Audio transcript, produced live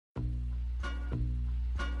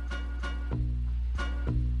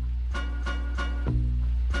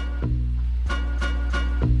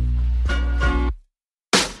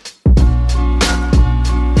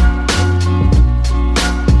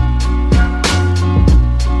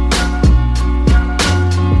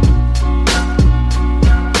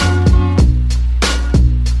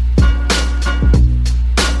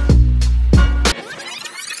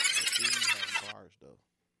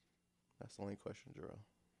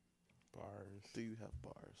Bars. Do you have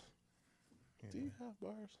bars? Yeah, Do you have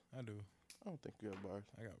bars? I do. I don't think you have bars.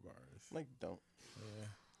 I got bars. Like, don't. Yeah.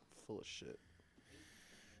 Full of shit.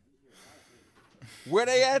 Where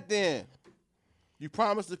they at then? You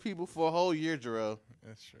promised the people for a whole year, Jarrell.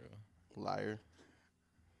 That's true. Liar.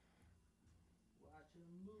 Watch him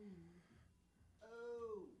move.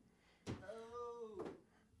 Oh.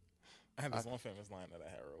 I had this one famous line that I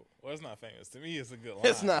had wrote. Well, it's not famous. To me, it's a good line.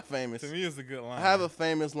 It's not famous. To me, it's a good line. I have a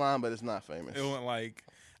famous line, but it's not famous. It went like,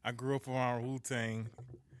 I grew up around Wu-Tang.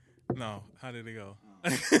 No, how did it go?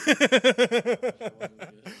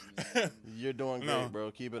 You're doing great, No.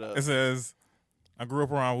 bro. Keep it up. It says, I grew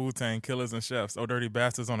up around Wu-Tang, killers and chefs. Oh, dirty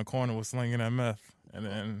bastards on the corner was slinging that meth. And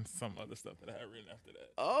then some other stuff that I had written after that.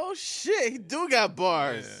 Oh, shit. He do got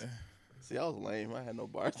bars. Yeah. See, I was lame. I had no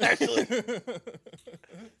bars, actually.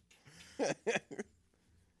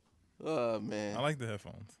 Oh, man. I like the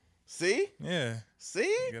headphones. See? Yeah,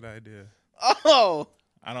 See? good idea. Oh.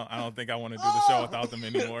 I don't think I want to do the show without them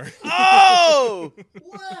anymore. Oh.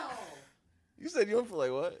 Wow. You said you don't feel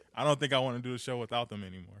like what? I don't think I want to do the show without them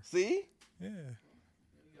anymore. See? Yeah,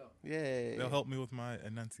 Yay. they'll help me with my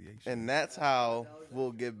enunciation. And that's how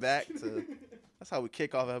we'll get back to. That's how we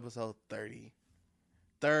kick off episode 30.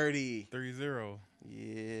 30. 3-0.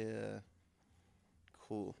 Yeah.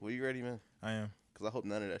 Cool. Well, you ready, man? I am. Because I hope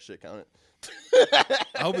none of that shit counted.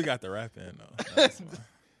 I hope we got the rap in though. That's fine.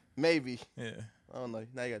 Maybe. Yeah. I don't know.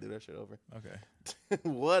 Now you got to do that shit over. Okay.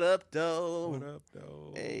 What up, though? What up,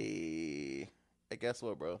 though? Hey. Hey, guess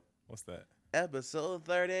what, bro? What's that? Episode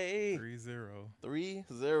 30. 3-0.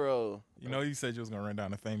 3-0. You know, you said you was gonna run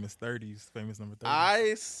down the famous 30s, famous number 30s.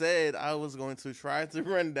 I said I was going to try to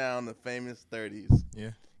run down the famous 30s. Yeah.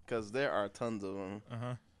 Because there are tons of them.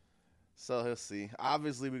 Uh-huh. So let's see.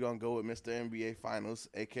 Obviously, we're going to go with Mr. NBA Finals,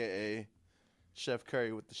 a.k.a. Chef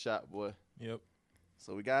Curry with the shot, boy. Yep.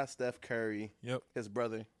 So we got Steph Curry, Yep. his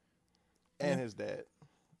brother, and his dad.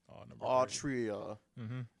 Oh, number All 30. three of y'all.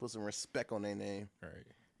 Mm-hmm. Put some respect on their name. Right.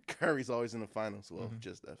 Curry's always in the finals. Well, Mhm.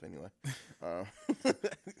 just Steph anyway.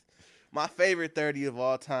 My favorite 30 of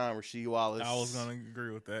all time, Rasheed Wallace. I was gonna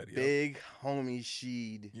agree with that. Yep. Big homie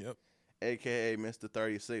Sheed, Yep. a.k.a. Mr.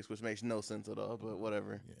 36, which makes no sense at all, but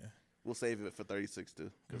whatever. Yeah. We'll save it for 36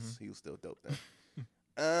 too, because Mm-hmm. he was still dope then.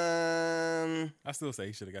 I still say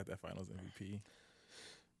he should have got that Finals MVP.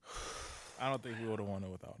 I don't think we would have won it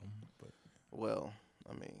without him. But Well,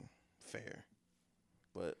 I mean, fair,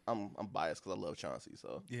 but I'm biased because I love Chauncey,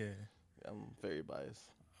 so yeah, I'm very biased.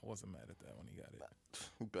 I wasn't mad at that when he got it.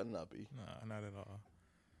 You better not be. Nah, not at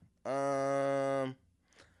all.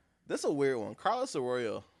 This is a weird one. Carlos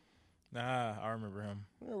Arroyo. Nah, I remember him.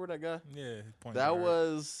 Remember that guy? Yeah, point That guard.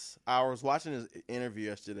 was I was watching his interview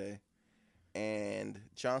yesterday, and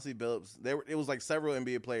Chauncey Billups. It was like several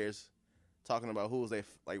NBA players talking about who was their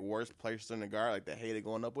like worst players in the guard, like they hated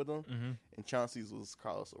going up with them. Mhm. And Chauncey's was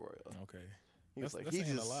Carlos Arroyo. Okay. He was That's like he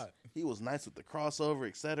saying just a lot. he was nice with the crossover,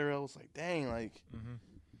 etc. I was like, dang, like Mhm.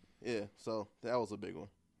 yeah. So that was a big one.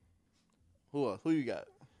 Who you got?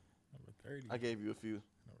 Number 30. I gave you a few.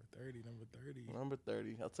 Number 30. Number 30. Number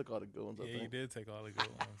 30. I took all the good ones. I Yeah, you think did take all the good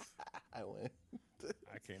ones. I win.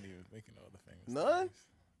 I can't even think of no other famous. None?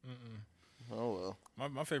 30s. Mm-mm. Oh well.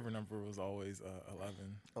 My favorite number was always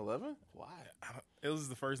 11. 11? Why? It was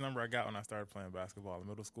the first number I got when I started playing basketball in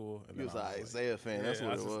middle school. And You then was I an like- Isaiah fan. That's yeah,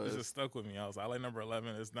 what I it just, was. It just stuck with me. I was like, I like number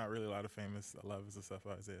 11. It's not really a lot of famous 11s and stuff.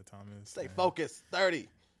 Isaiah Thomas. Stay and- focused. 30.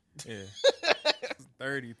 Yeah.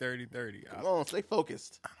 30, 30, 30. Come on, stay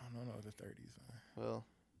focused. I don't know the 30s, man. Well,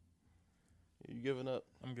 you giving up?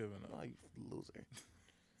 I'm giving up. Oh, you loser.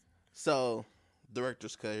 So,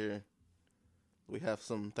 director's cut here. We have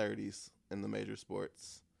some 30s in the major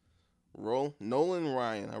sports. Nolan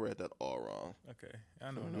Ryan. I read that all wrong. Okay.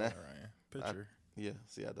 I know Nah. Nolan Ryan. Pitcher. Yeah,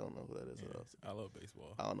 see, I don't know who that is. Yeah, I love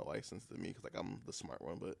baseball. I don't know why he sends it to me because like I'm the smart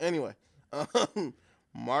one. But anyway,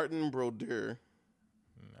 Martin Brodeur.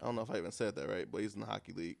 I don't know if I even said that right, but he's in the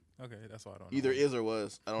hockey league. Okay, that's why I don't know. Either is or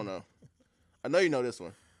was. I don't know. I know you know this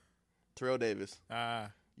one. Terrell Davis.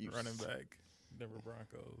 You running back. Denver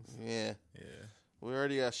Broncos. Yeah. Yeah. We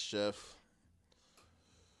already got Chef.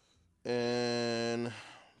 And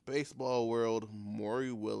baseball world,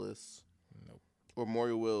 Maury Willis. Nope. Or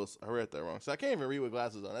Maury Willis. I read that wrong. So I can't even read with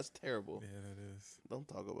glasses on. That's terrible. Yeah, that is. Don't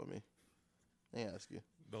talk about me. They ask you.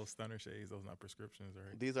 Those stunner shades, those not prescriptions,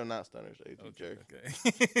 right? These are not stunner shades, you Okay, jerk.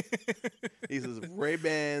 okay. These is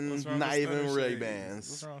Ray-Bans, What's wrong not with even stunner shades? Ray-Bans.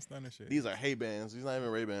 What's wrong with stunner shades? These are Hay-Bans. These not even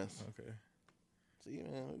Ray-Bans. Okay. See,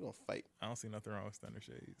 man, we're going to fight. I don't see nothing wrong with stunner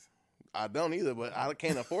shades. I don't either, but I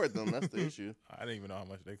can't afford them. That's the issue. I didn't even know how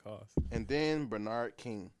much they cost. And then Bernard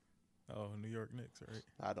King. Oh, New York Knicks, right?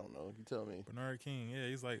 I don't know. You tell me. Bernard King, yeah,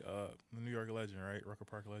 he's like the New York legend, right? Rucker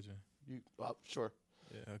Park legend. Sure.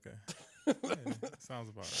 Yeah, okay. Yeah, sounds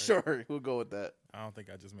about right. Sure, we'll go with that. I don't think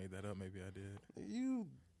I just made that up. Maybe I did. You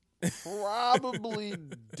probably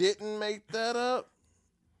didn't make that up,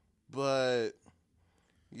 but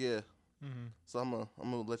yeah. Mm-hmm. So I'm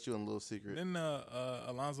gonna let you in a little secret. Didn't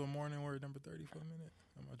Alonzo Mourning wear number 30 for a minute?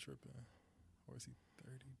 Am I tripping? Or is he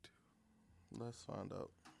 32? Let's find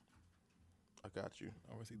out. I got you.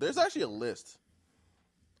 Or is he There's 30? actually a list.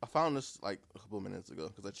 I found this like a couple minutes ago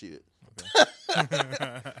because I cheated.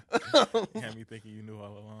 Okay. You had me thinking you knew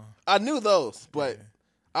all along. I knew those, but Yeah.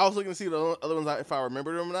 I was looking to see the other ones if I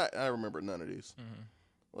remembered them or not. And I remember none of these. Mm-hmm.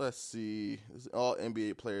 Let's see. This is all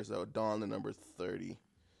NBA players that would don the number 30.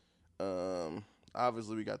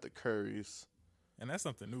 Obviously we got the Currys. And that's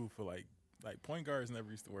something new for like point guards never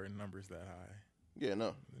used to wear numbers that high. Yeah,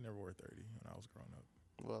 no. They never wore 30 when I was growing up.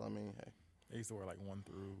 Well, I mean, hey. They used to wear like 1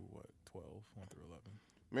 through 12, 1 through 11.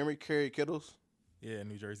 Remember Kerry Kittles? Yeah,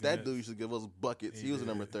 New Jersey. That Nets. dude used to give us buckets. He was a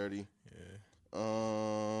number 30. Yeah.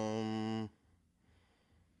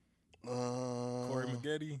 Corey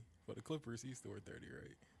Maggette for the Clippers, he used to wear 30,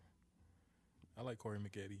 right? I like Corey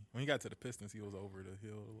Maggette. When he got to the Pistons, he was over the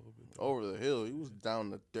hill a little bit. Though. Over the hill. He was down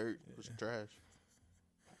the dirt. It was trash.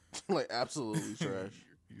 Like, absolutely trash.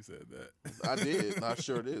 You said that. I did. I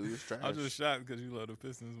sure did. He was trash. I'm just shocked because you love the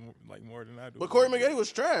Pistons more than I do. But Corey Maggette was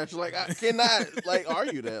trash. Like, I cannot,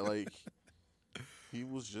 argue that. Like, he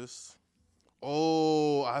was just...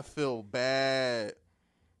 Oh, I feel bad.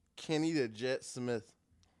 Kenny the Jet Smith.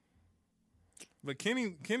 But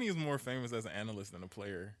Kenny is more famous as an analyst than a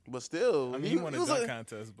player. But still, I mean, he won a dunk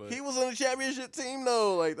contest, but he was on the championship team,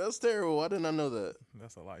 though. Like, that's terrible. I did not know that.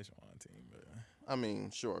 That's Elijah on team. But I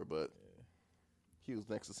mean, sure, but he was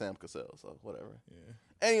next to Sam Cassell, so whatever.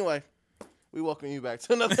 yeah. Anyway, we welcome you back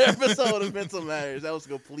to another episode of Mental Matters. That was a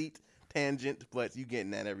complete tangent, but you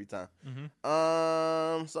getting that every time.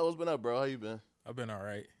 Mm-hmm. So what's been up, bro? How you been? I've been all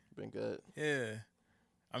right. Been good. Yeah.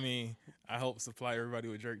 I mean, I hope supply everybody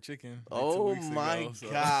with jerk chicken. Like 2 Oh weeks my ago, so.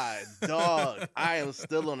 God, dog! I am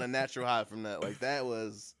still on a natural high from that. Like that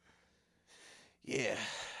was, yeah,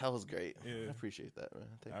 that was great. Yeah. I appreciate that, man.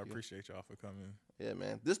 Thank I you. appreciate y'all for coming. Yeah,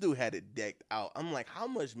 man. This dude had it decked out. I'm like, how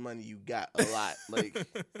much money you got? A lot.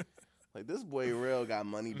 Like this boy real got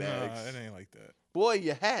money bags. Nah, it ain't like that. Boy,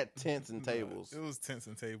 you had tents and Nah, tables. it was tents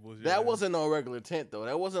and tables. Yeah. That wasn't no regular tent though.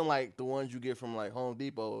 That wasn't like the ones you get from like Home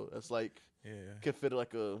Depot. That's like could fit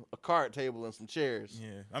like a card table and some chairs.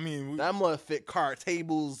 Yeah. I mean, That must fit card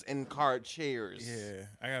tables and card chairs. yeah.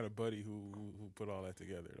 I got a buddy who put all that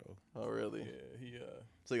together though. Oh really? Yeah. He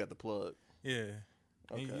So you got the plug. yeah.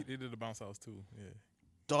 Okay. He did a bounce house too. Yeah.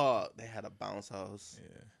 Dog, they had a bounce house.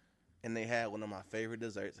 Yeah. And they had one of my favorite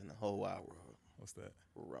desserts in the whole wide world. What's that?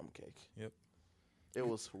 Rum cake. Yep. It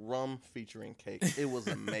was rum featuring cake. It was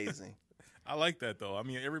amazing. I like that though. I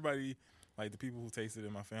mean, everybody, like the people who tasted it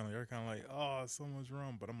in my family, they're kind of like, "Oh, it's so much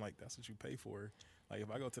rum," but I'm like, "That's what you pay for." Like if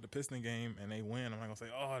I go to the Piston game and they win, I'm not gonna say,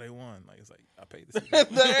 "Oh, they won." Like it's like I paid to see them.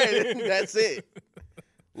 That's it.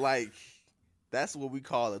 Like that's what we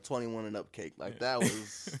call a 21 and up cake. Like that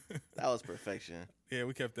was perfection. Yeah,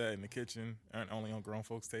 we kept that in the kitchen and only on grown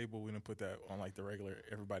folks' table. We didn't put that on like the regular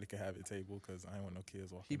everybody could have it table because I didn't want no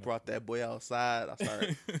kids walking. He up. brought that boy outside. I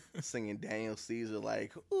started singing Daniel Caesar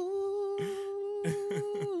like,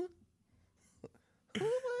 ooh. Who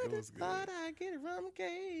would have thought I'd get a rum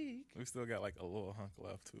cake? We still got like a little hunk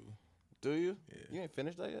left too. Do you? Yeah. You ain't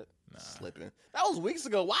finished that yet? Nah. Slipping. That was weeks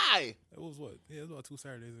ago. Why? It was what? Yeah, it was about 2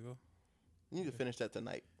 Saturdays ago. You need to finish that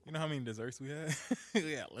tonight. You know how many desserts we had?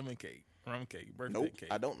 We had lemon cake, rum cake, birthday Nope. cake.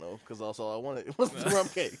 I don't know because that's all I wanted was the rum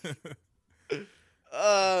cake.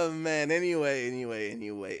 Oh man. Anyway.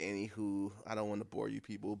 Anywho, I don't want to bore you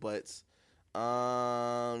people, but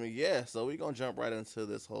yeah. So we're gonna jump right into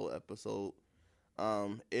this whole episode.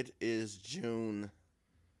 It is June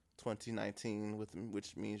 2019,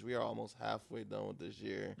 which means we are almost halfway done with this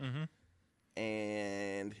year. Mm-hmm.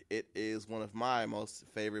 And it is one of my most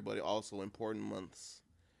favorite, but also important months,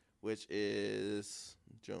 which is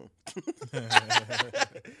June.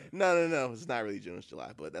 No, it's not really June. It's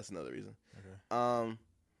July, but that's another reason. Okay.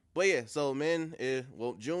 But yeah, so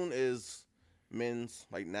June is Men's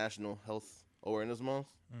like National Health Awareness Month.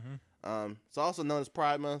 Mm-hmm. It's also known as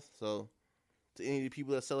Pride Month. So to any of the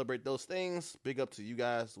people that celebrate those things, big up to you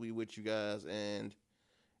guys. We with you guys, and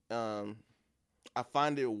I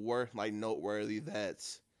find it noteworthy that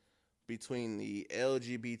between the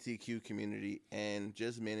LGBTQ community and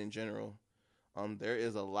just men in general, there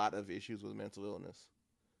is a lot of issues with mental illness.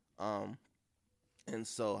 And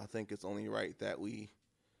so I think it's only right that we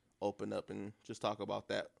open up and just talk about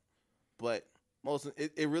that But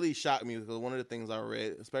it really shocked me because one of the things I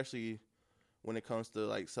read, especially when it comes to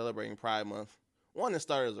like celebrating Pride Month, one, it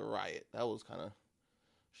started as a riot. That was kind of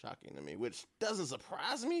shocking to me, which doesn't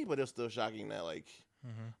surprise me, but it's still shocking that like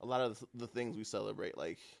a lot of the things we celebrate,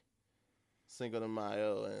 like Cinco de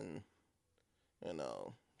Mayo and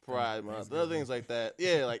Pride Month, and other things like that.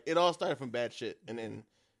 Yeah, like it all started from bad shit, and then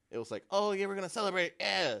it was like, oh yeah, we're gonna celebrate.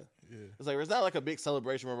 Yeah. It's like it's not like a big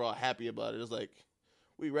celebration where we're all happy about it. It's like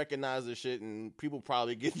we recognize this shit, and people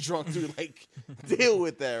probably get drunk to like deal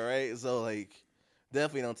with that, right? So like,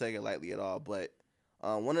 definitely don't take it lightly at all. But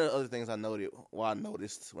one of the other things I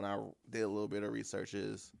noticed when I did a little bit of research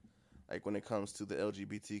is like when it comes to the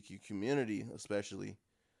LGBTQ community, especially,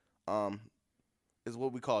 is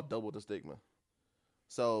what we call double the stigma.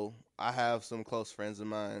 So I have some close friends of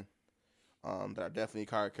mine that are definitely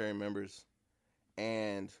card carrying members,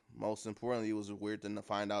 and most importantly, it was a weird thing to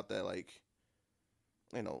find out that like,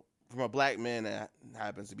 from a black man that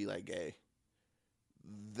happens to be like gay,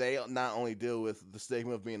 they not only deal with the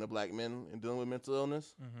stigma of being a black man and dealing with mental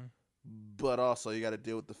illness, but also you got to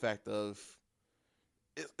deal with the fact of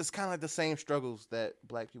it's kind of like the same struggles that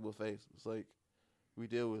black people face. It's like we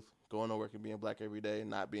deal with going to work and being black every day and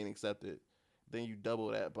not being accepted. Then you double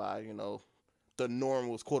that by, the norm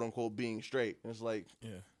was quote unquote being straight. And it's like,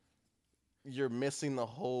 you're missing the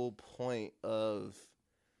whole point of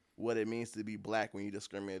what it means to be black when you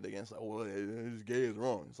discriminate against, like, well, it's gay is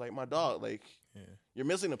wrong. It's like, my dog, like, you're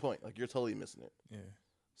missing the point. Like, you're totally missing it. Yeah.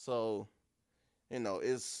 So,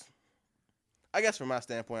 it's, I guess from my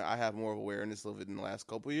standpoint, I have more awareness of it in the last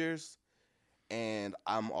couple of years. And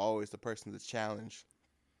I'm always the person to challenge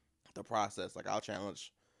the process. Like, I'll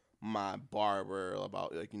challenge my barber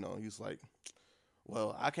about, like, he's like,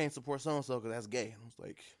 well, I can't support so-and-so because that's gay. And I was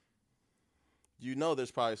like, there's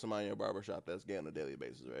probably somebody in your barbershop that's gay on a daily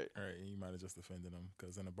basis, right? All right, and you might have just offended them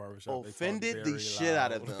because in the barbershop, offended the shit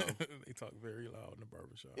out of them. They talk very loud in the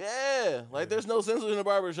barbershop. Yeah, like there's no censors in the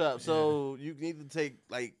barbershop, so you need to take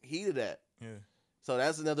like heed of that. Yeah. So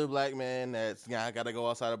that's another black man that's I gotta go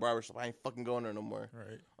outside the barbershop. I ain't fucking going there no more.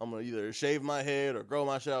 Right. I'm gonna either shave my head or grow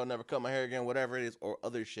my shit out, never cut my hair again, whatever it is, or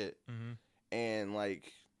other shit. And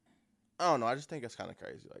like, I don't know. I just think it's kind of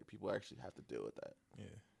crazy. Like people actually have to deal with that. Yeah.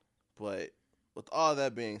 But with all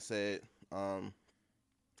that being said,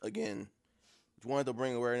 again, wanted to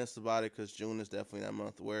bring awareness about it because June is definitely that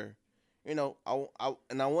month where, I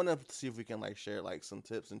want to see if we can like share like some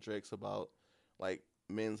tips and tricks about like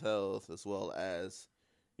men's health as well as,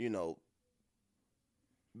 mental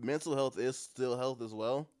health is still health as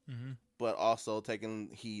well, but also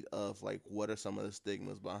taking heed of like what are some of the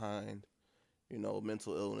stigmas behind,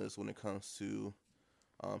 mental illness when it comes to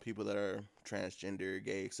people that are transgender,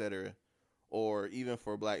 gay, etc. Or even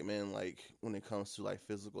for black men, like when it comes to like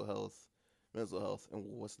physical health, mental health, and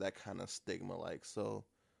what's that kind of stigma like. So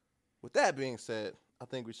with that being said, I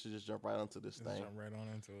think we should just jump right onto this thing. Jump right on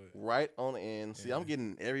into it. Right on in. See, I'm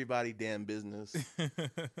getting everybody damn business.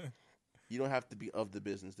 You don't have to be of the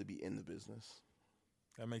business to be in the business.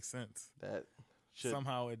 That makes sense.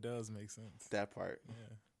 Somehow it does make sense. That part. Yeah.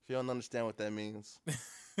 If you don't understand what that means,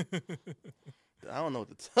 I don't know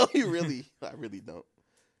what to tell you, really. I really don't.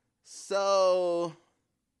 So,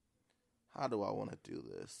 how do I want to do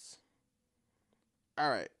this? All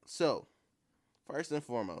right. So, first and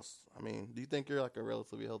foremost, do you think you're like a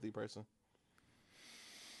relatively healthy person?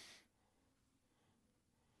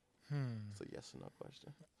 It's a yes or no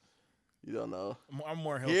question. You don't know. I'm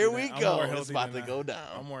more healthy. Here we go. It's about to go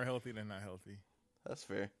down. I'm more healthy than not healthy. That's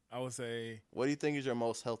fair. I would say. What do you think is your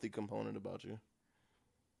most healthy component about you?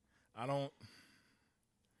 I don't.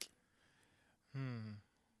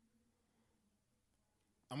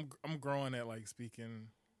 I'm growing at like speaking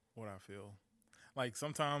what I feel. Like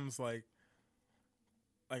sometimes like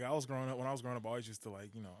I was growing up. When I was growing up, I always used to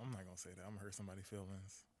like I'm not gonna say that. I'm gonna hurt somebody's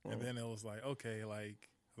feelings. And then it was like okay, like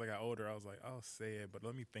as I got older, I was like I'll say it, but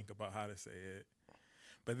let me think about how to say it.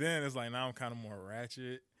 But then it's like now I'm kind of more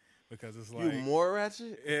ratchet because it's like you more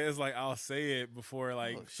ratchet. It's like I'll say it before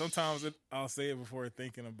like sometimes I'll say it before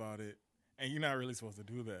thinking about it. And you're not really supposed to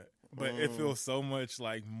do that. But it feels so much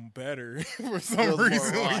like better for some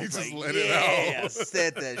reason when you just let it out. Yeah,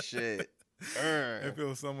 said that shit. It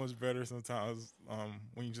feels so much better sometimes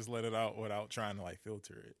when you just let it out without trying to like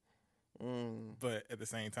filter it. But at the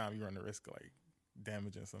same time, you run the risk of like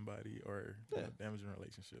damaging somebody or damaging a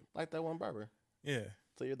relationship. Like that one barber. Yeah.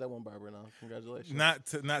 So you're that one barber now. Congratulations. Not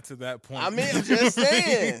to that point. I'm just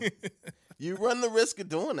saying. You run the risk of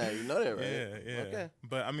doing that. You know that, right? Yeah. Okay.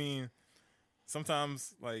 But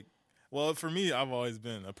sometimes, for me, I've always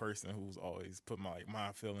been a person who's always put my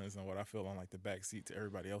feelings and what I feel on like the back seat to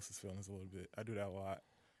everybody else's feelings a little bit. I do that a lot,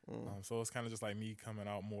 So it's kind of just like me coming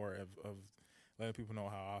out more of letting people know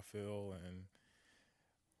how I feel,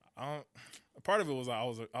 and part of it was I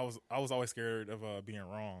was always scared of being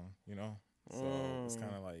wrong, you know. So it's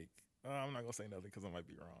kind of like I'm not gonna say nothing because I might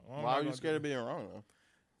be wrong. Well, why are you scared of being wrong though?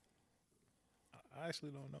 I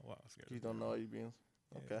actually don't know why I'm scared. You don't know you being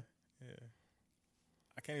okay. Yeah.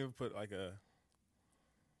 I can't even put like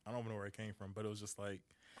I don't even know where it came from, but it was just like,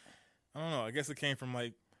 I don't know. I guess it came from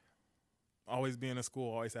like always being in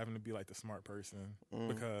school, always having to be like the smart person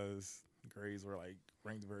because grades were like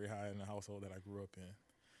ranked very high in the household that I grew up in.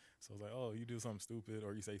 So it's like, oh, you do something stupid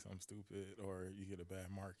or you say something stupid or you get a bad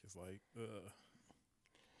mark. It's like, ugh.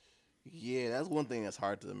 Yeah, that's one thing that's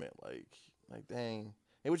hard to admit. Like, dang.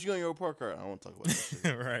 Hey, what you got on your report card? I don't want to talk about that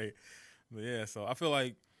shit. Right. But yeah, so I feel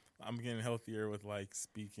like I'm getting healthier with like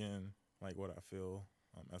speaking like what I feel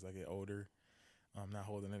as I get older. I'm not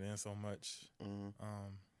holding it in so much.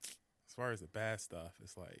 As far as the bad stuff,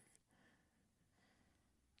 it's like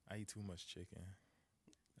I eat too much chicken.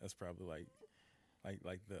 That's probably like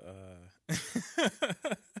the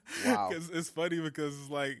Wow. Cause it's funny because it's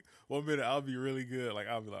like 1 minute I'll be really good, like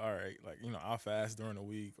I'll be like, all right, like I'll fast during the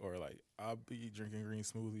week, or like I'll be drinking green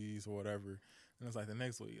smoothies or whatever, and it's like the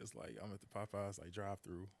next week it's like I'm at the Popeyes like drive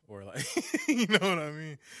through or like you know what I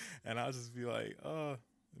mean, and I'll just be like,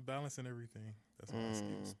 balancing everything. That's my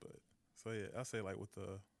excuse. But so yeah, I say like with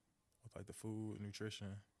like the food, nutrition,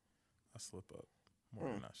 I slip up more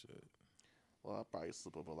than I should. Well, I'll probably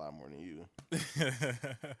slip up a lot more than you.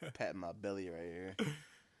 Patting my belly right here.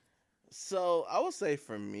 So I would say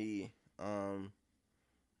for me,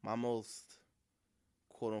 my most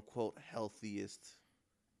quote unquote healthiest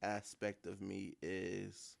aspect of me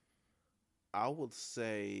is, I would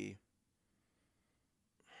say,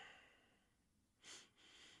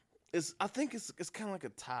 I think it's kind of like a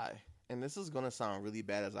tie, and this is gonna sound really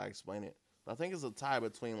bad as I explain it, but I think it's a tie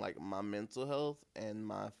between like my mental health and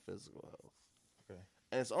my physical health. Okay.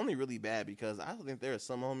 And it's only really bad because I think there are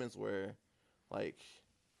some moments where, like,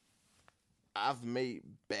 I've made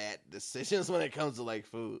bad decisions when it comes to like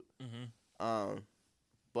food.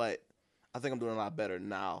 But I think I'm doing a lot better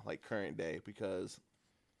now, like current day, because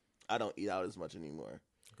I don't eat out as much anymore.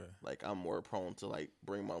 Okay. Like I'm more prone to like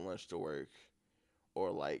bring my lunch to work,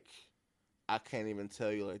 or like I can't even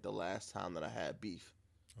tell you like the last time that I had beef.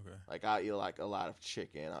 Okay. Like I eat like a lot of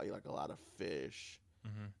chicken. I eat like a lot of fish.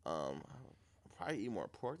 I probably eat more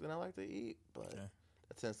pork than I like to eat, but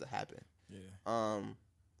that tends to happen. Yeah.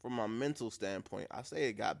 From my mental standpoint, I say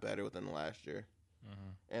it got better within the last year,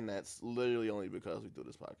 and that's literally only because we do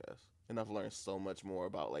this podcast. And I've learned so much more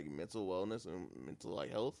about like mental wellness and mental like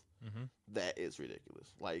health that is ridiculous.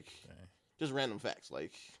 Like just random facts.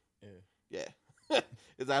 Like yeah,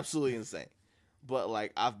 it's absolutely insane. But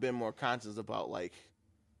like I've been more conscious about like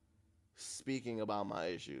speaking about my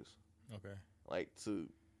issues. Okay. Like to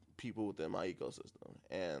people within my ecosystem,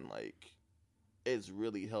 and like it's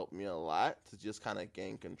really helped me a lot to just kind of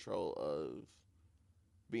gain control of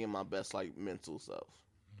being my best like mental self.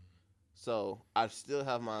 So I still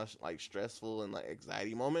have my like stressful and like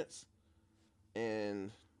anxiety moments,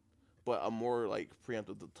 but I'm more like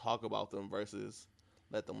preemptive to talk about them versus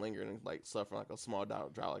let them linger and like suffer like a small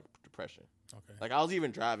dry like depression. Okay. Like I was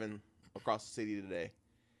even driving across the city today,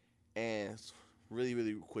 and it's really,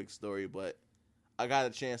 really quick story, but I got a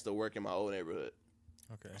chance to work in my old neighborhood.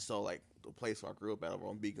 Okay. So like the place where I grew up at over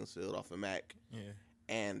on Beaconsfield off of Mac. Yeah.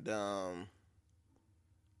 And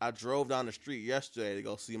I drove down the street yesterday to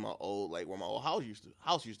go see my old, like where my old house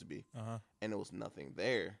used to be. And there was nothing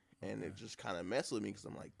there. And it just kind of messed with me because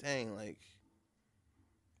I'm like, dang, like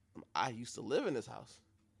I used to live in this house.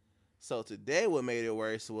 So today what made it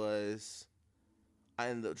worse was I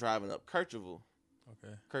ended up driving up Kercheval.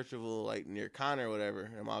 Okay. Kercheval, like near Connor or whatever,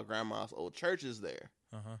 and my grandma's old church is there.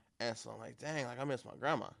 And so I'm like, dang, like I miss my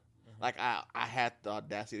grandma. Like I had the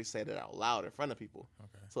audacity to say that out loud in front of people.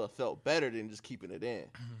 Okay. So it felt better than just keeping it in.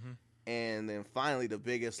 And then finally the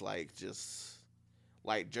biggest like just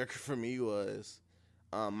like jerker for me was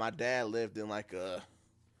my dad lived in like a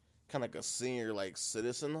kind of like a senior like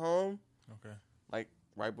citizen home. Okay. Like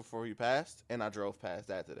right before he passed, and I drove past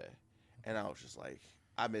that today. And I was just like,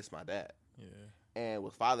 I miss my dad. Yeah. And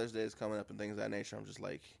with Father's Day coming up and things of that nature, I'm just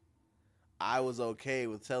like, I was okay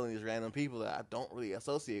with telling these random people that I don't really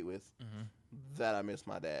associate with that I miss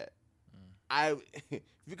my dad. If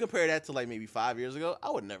you compare that to like maybe 5 years ago, I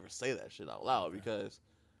would never say that shit out loud because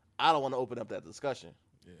I don't want to open up that discussion.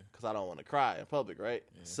 Yeah. Because I don't want to cry in public, right?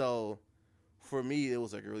 Yeah. So for me, it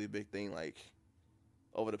was like a really big thing. Like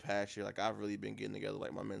over the past year, like I've really been getting together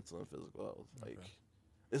like my mental and physical health. Like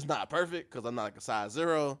it's not perfect because I'm not like a size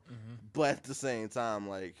 0, but at the same time,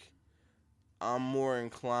 like I'm more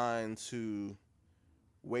inclined to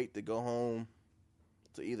wait to go home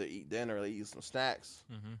to either eat dinner or eat some snacks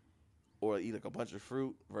Mm-hmm. or eat like a bunch of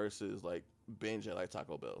fruit versus like binge at like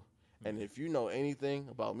Taco Bell. And if you know anything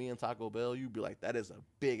about me and Taco Bell, you'd be like, that is a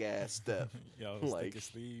big ass step. Yo, Like, stick your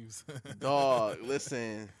sleeves. Dog,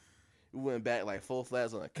 listen, we went back like full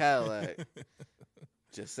flats on a Cadillac.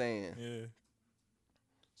 Just saying. Yeah.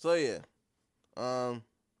 So yeah.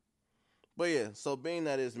 But yeah, so being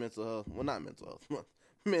that is mental health, well, not mental health month,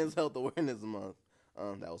 Men's Health Awareness Month.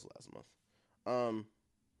 That was last month.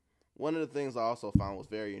 One of the things I also found was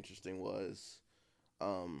very interesting was,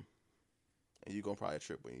 and you're gonna probably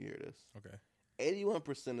trip when you hear this. Okay.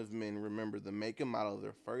 81% of men remember the make and model of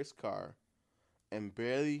their first car, and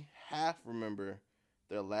barely half remember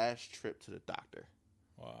their last trip to the doctor.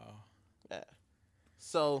 Wow. Yeah.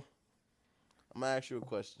 So, I'm gonna ask you a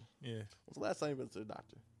question. Yeah. When's the last time you been to the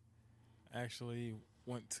doctor? Actually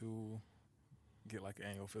went to get like an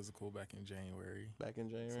annual physical back in January. Back in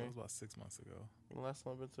So it January? was about 6 months ago. When the last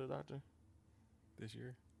time I've been to the doctor? This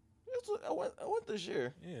year. I went this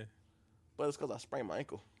year, Yeah. but it's because I sprained my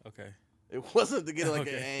ankle. Okay. It wasn't to get like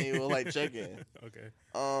an Okay. annual like check-in. Okay.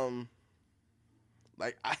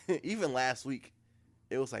 Like even last week,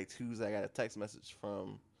 it was like Tuesday. I got a text message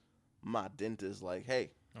from my dentist like,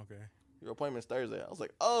 "Hey, Okay. your appointment's Thursday." I was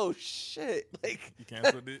like, "Oh shit!" Like You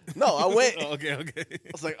canceled it? No, I went. Oh, okay. Okay. I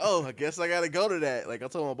was like, "Oh, I guess I gotta go to that." Like I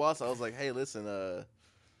told my boss, I was like, "Hey, listen, I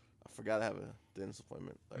forgot I have a dentist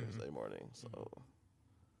appointment Thursday morning, so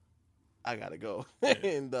I gotta go." Yeah.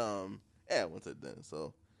 And yeah, I went to the dentist.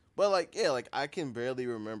 So, but like, yeah, like I can barely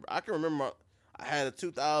remember. I can remember I had a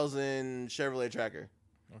 2000 Chevrolet Tracker,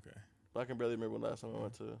 Okay. but I can barely remember when last time I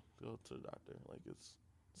went to go to the doctor. Like it's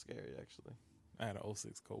scary actually. I had an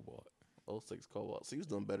 06 Cobalt. 06 Cobalt. So you was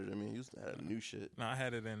doing better than me. You used to have new shit. No, I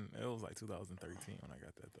had it it was like 2013 when I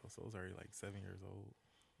got that though. So it was already like 7 years old.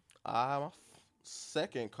 My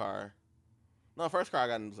second car. No, first car I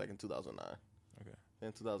got was like in 2009. Okay.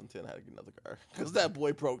 In 2010, I had to get another car because that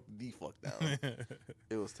boy broke the fuck down.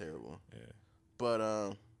 It was terrible. Yeah.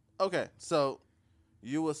 But okay, so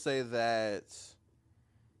you would say that.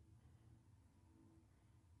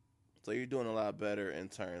 So you're doing a lot better in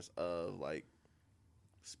terms of like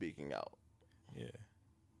speaking out. Yeah.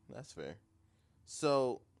 That's fair.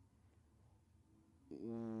 So,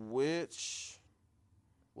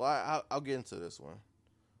 well, I'll get into this one.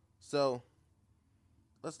 So,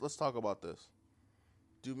 let's talk about this.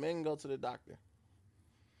 Do men go to the doctor?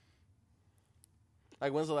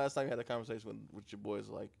 Like, when's the last time you had a conversation with your boys?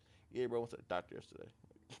 Like, yeah, bro, I went to the doctor yesterday.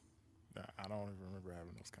 Nah, I don't even remember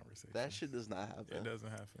having those conversations. That shit does not happen. It doesn't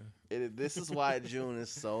happen. This is why June is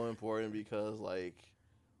so important because, like,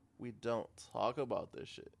 we don't talk about this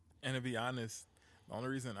shit. And to be honest, the only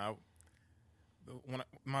reason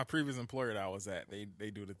my previous employer that I was at, they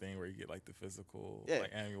do the thing where you get like the physical, Yeah.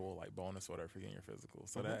 like annual like bonus or whatever for getting your physical.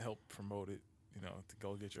 So that helped promote it, you know, to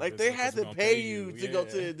go get your Like, physical. they had 'cause we're to gonna pay you to go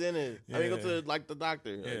to the Yeah. dentist. I mean, go Yeah. to, like, the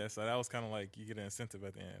doctor. Like, Yeah, so that was kind of like you get an incentive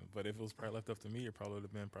at the end. But if it was probably left up to me, it probably would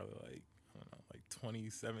have been probably like, I don't know, like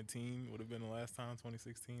 2017 would have been the last time.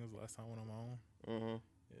 2016 was the last time I went on my own.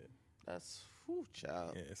 Mm-hmm. Yeah. That's, whew,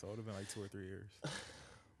 child. Yeah, so it would have been like 2 or 3 years.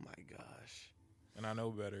 My gosh. And I know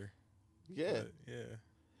better. Yeah. But, yeah.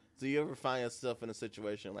 Do you ever find yourself in a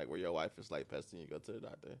situation like where your wife is like pestering you to go to the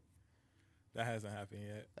doctor? That hasn't happened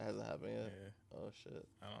yet. That hasn't happened yet. Yeah. Oh shit.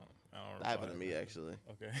 I don't That happened to recall me that. actually.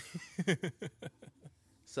 Okay.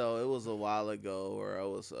 So it was a while ago where I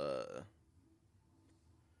was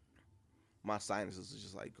my sinuses was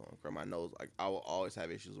just like going crazy. My nose, like I will always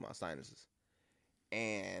have issues with my sinuses.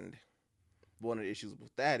 And one of the issues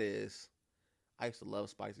with that is I used to love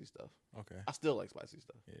spicy stuff. Okay. I still like spicy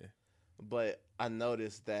stuff. Yeah. But I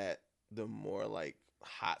noticed that the more like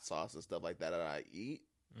hot sauce and stuff like that I eat,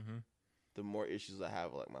 Mm-hmm. the more issues I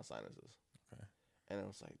have with like my sinuses. Okay. And it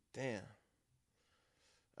was like, damn.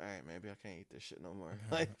 All right, maybe I can't eat this shit no more.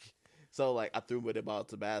 Like, so like I threw with it about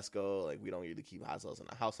Tabasco. Like we don't need to keep hot sauce in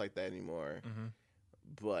the house like that anymore. Mm-hmm.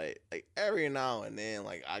 But like every now and then,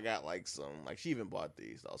 like I got like some, like she even bought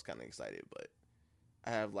these. I was kind of excited, but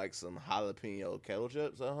I have like some jalapeno kettle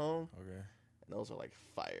chips at home, Okay. and those are like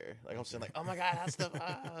fire. Like I'm saying, like, oh my god, hot stuff.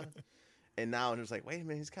 And now I'm just like, wait a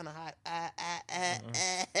minute, it's kind of hot.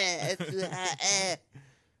 It's too hot.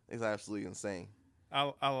 It's absolutely insane.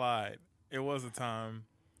 I lied. It was a time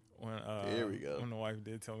when Here we go. when the wife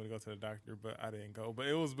did tell me to go to the doctor, but I didn't go. But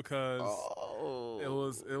it was because Oh,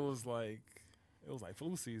 it was like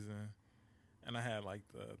flu season, and I had like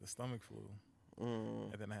the stomach flu,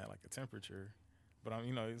 and then I had like a temperature. But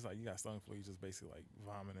it's like you got stomach flu, you just basically like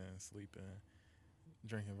vomiting, sleeping.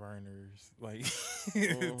 drinking Vernors, like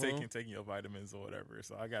Mm-hmm. taking your vitamins or whatever.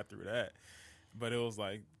 So I got through that. But it was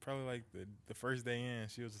like probably like the first day in,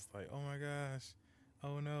 she was just like, "Oh my gosh,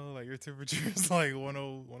 oh no, like your temperature is like 10,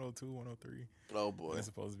 102, 103. Oh And boy. it's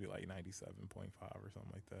supposed to be like 97.5 or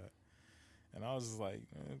something like that." And I was just like,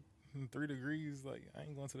 3 degrees, like I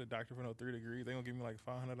ain't going to the doctor for no 3 degrees. They gonna give me like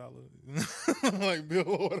 $500 like bill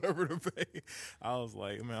or whatever to pay. I was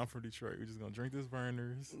like, man, I'm from Detroit. We're just gonna drink this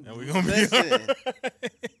Vernors and we gonna be Listen. alright.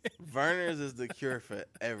 Vernors is the cure for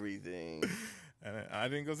everything. And I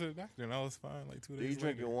didn't go to the doctor, and I was fine. Like 2 Do days you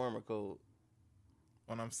drink it later. warm or cold?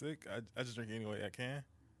 When I'm sick, I just drink it any way I can.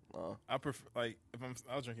 Oh, I prefer like if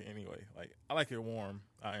I'll drink it anyway. Like I like it warm.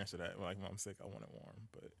 I answer that. Like when I'm sick, I want it warm.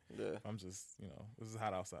 But yeah. if I'm just this is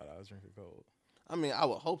hot outside, I drink it cold. I mean, I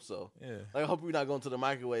would hope so. Yeah. Like, I hope you're not going to the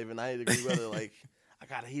microwave and 90 degree weather. Like, I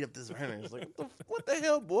gotta heat up this burner. It's like, what the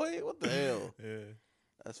hell, boy? What the hell? Yeah.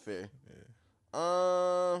 That's fair.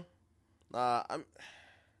 Yeah.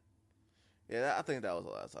 I think that was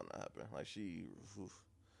the last time that happened. Like,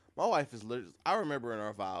 my wife is literally. I remember in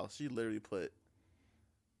our vows, she literally put,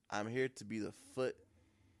 "I'm here to be the foot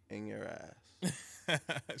in your ass."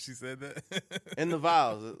 She said that In the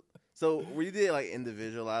vows. So we did like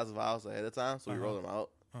individualized vows ahead of time, so we wrote them out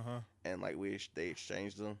and like they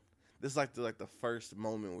exchanged them. This is like the first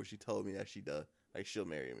moment where she told me that she'll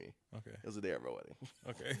marry me. Okay. It was the day of our wedding.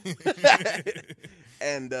 Okay.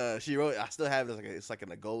 And she wrote. I still have it. It's like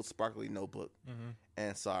in a gold sparkly notebook. Mhm.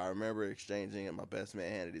 And so I remember exchanging it. My best man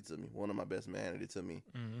handed it to me. One of my best men handed it to me,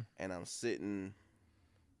 Mhm. and I'm sitting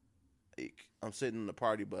in the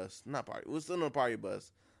party bus. Not party. We're sitting on the party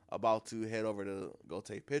bus, about to head over to go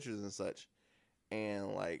take pictures and such.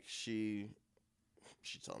 And like she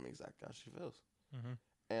told me exactly how she feels. Mhm.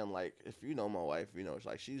 And like if you know my wife, you know it's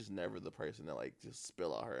like she's never the person that like just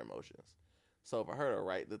spill out her emotions. So for her to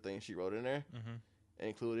write the things she wrote in there, Mhm.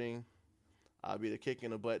 including "I'll be the kick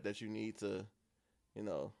in the butt that you need to,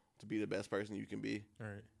 to be the best person you can be." All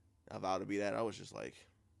right. I vowed to be that. I was just like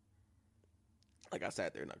I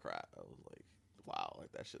sat there and I cried. I was like, wow,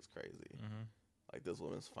 like that shit's crazy. Mhm. Like this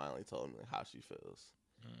woman's finally told me how she feels.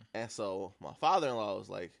 Mm. And so my father-in-law was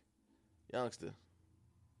like, "Youngster,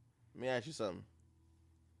 let me ask you something.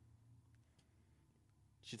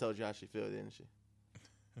 She told you how she feel, didn't she?"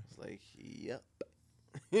 I was like, "Yep."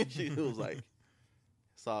 She was like,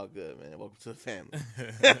 "It's all good, man. Welcome to the family."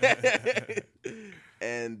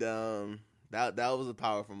 And that was a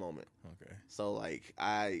powerful moment. Okay. So like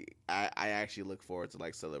I actually look forward to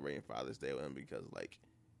like celebrating Father's Day with him because like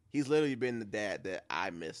he's literally been the dad that I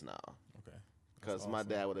miss now. Okay. Because That's my awesome.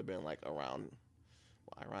 dad would have been like around.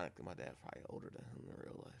 Well, ironically, my dad's probably older than him in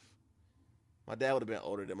real life. My dad would have been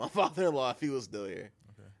older than my father-in-law if he was still here.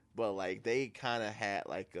 Okay. But like they kind of had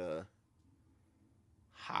like a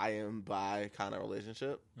high and by kind of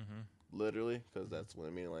relationship, Mhm. literally, because that's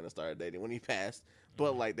when me and Elena started dating when he passed.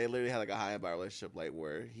 But like they literally had like a high and by relationship, like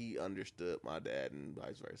where he understood my dad and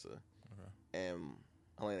vice versa. Okay. And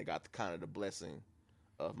Elena got kind of the blessing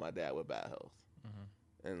of my dad with bad health. Mhm.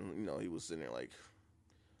 And he was sitting there like,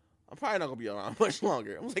 "I'm probably not gonna be around much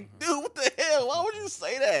longer." I was like, "Dude, what the hell? Why would you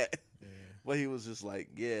say that?" Yeah. But he was just like,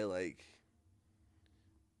 "Yeah, like,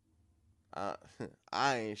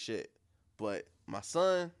 I ain't shit, but my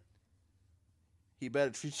son, he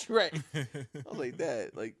better treat you right." I was like,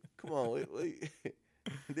 "Dad, like, come on, wait.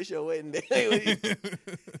 This your wedding day."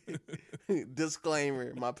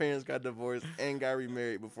 Disclaimer: my parents got divorced and got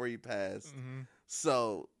remarried before he passed. Mhm.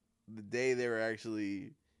 So the day they were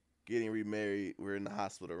actually getting remarried, we were in the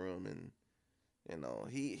hospital room, and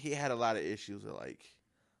he had a lot of issues with like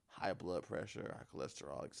high blood pressure, high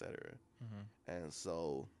cholesterol, etc. Mhm. And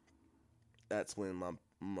so that's when my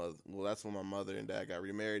mother and dad got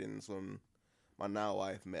remarried, and that's when my now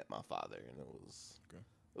wife met my father, and it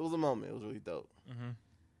was a moment. It was really dope. Mhm.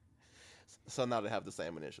 So now they have the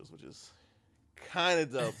same initials, which is kind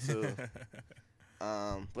of dope too.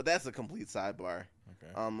 But that's a complete sidebar.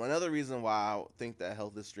 Okay. Another reason why I think that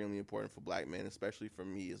health is extremely important for black men, especially for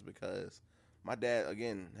me, is because my dad,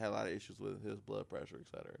 again, had a lot of issues with his blood pressure,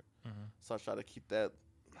 etc. Mhm. So I try to keep that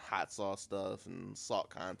hot sauce stuff and salt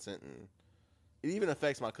content, and it even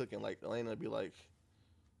affects my cooking. Like Elena would be like,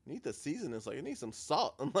 "You need to season this. Like, it needs some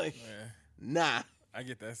salt." I'm like, Yeah. "Nah, I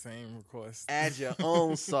get that same request. add your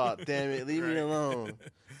own salt. Damn it, leave me Right. alone.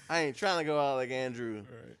 I ain't trying to go out like Andrew."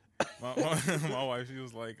 Right. My wife, she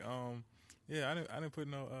was like, yeah, I didn't put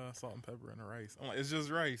no salt and pepper in the rice. I'm like, it's just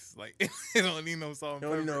rice. Like, it don't need no salt and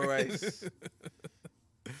Don't pepper. need no rice.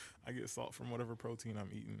 I get salt from whatever protein I'm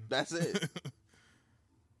eating. That's it.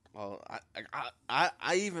 Well, I'm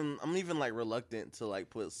even like reluctant to like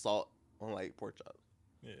put salt on like pork chops.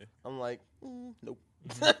 Yeah. I'm like, nope.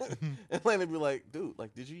 And Lana be like, dude,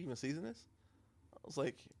 like, did you even season this? I was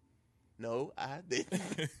like, no, I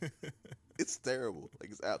didn't. It's terrible.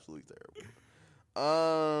 Like, it's absolutely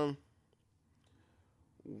terrible.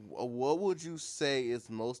 What would you say is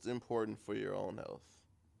most important for your own health?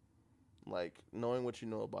 Like, knowing what you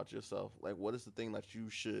know about yourself. Like, what is the thing that you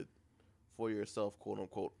should, for yourself, quote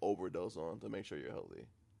unquote, overdose on to make sure you're healthy?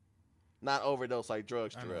 Not overdose like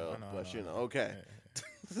drugs, Terrell, but you know, okay.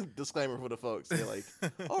 Yeah. Disclaimer for the folks. They're like,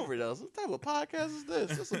 overdose? What type of podcast is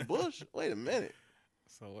this? This is bush. Wait a minute.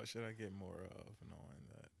 So what should I get more of knowing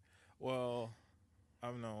that? Well,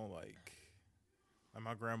 I've known like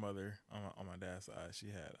my grandmother on my dad's side, she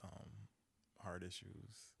had heart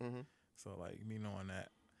issues. Mm-hmm. So like me knowing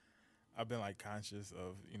that, I've been like conscious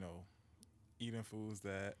of, you know, eating foods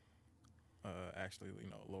that actually, you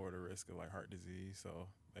know, lower the risk of like heart disease. So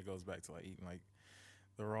that goes back to like eating like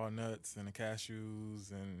the raw nuts and the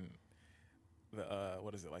cashews and the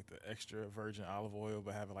what is it, like the extra virgin olive oil,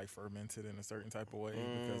 but have it like fermented in a certain type of way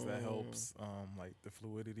because that helps like the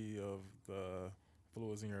fluidity of the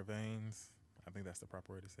fluids in your veins. I think that's the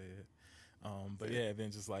proper way to say it. But yeah,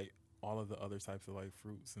 then just like all of the other types of like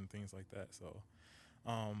fruits and things like that. So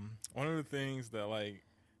one of the things that like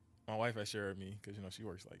my wife had shared with me, because you know she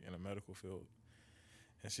works like in a medical field,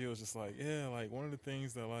 and she was just like, yeah, like one of the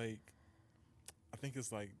things that like I think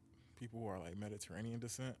it's like people who are like Mediterranean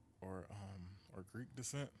descent or Greek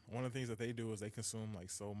descent, one of the things that they do is they consume like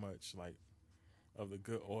so much like of the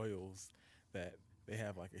good oils that they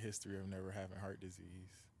have like a history of never having heart disease.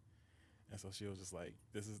 And so she was just like,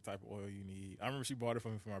 this is the type of oil you need. I remember she bought it for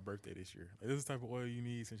me for my birthday this year. Like, this is the type of oil you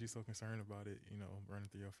need since you're so concerned about it, you know, running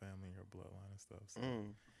through your family and your bloodline and stuff. So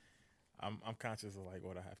I'm conscious of like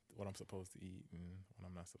what I'm supposed to eat and what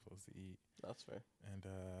I'm not supposed to eat. That's fair. And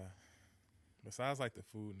besides like the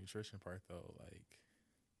food nutrition part though, like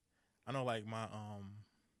I know like my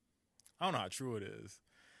I don't know how true it is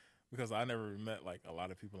because I never met like a lot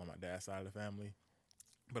of people on my dad's side of the family.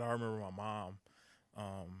 But I remember my mom,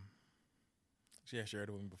 she had shared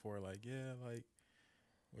it with me before, like, yeah,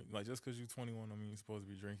 like just because you're 21 don't mean you're supposed to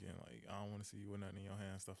be drinking. Like, I don't want to see you with nothing in your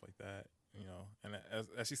hand, stuff like that, you know. And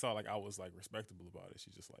as she saw, like, I was, like, respectable about it, she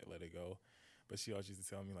just, like, let it go. But she always used to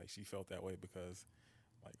tell me, like, she felt that way because,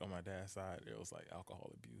 like, on my dad's side, there was, like,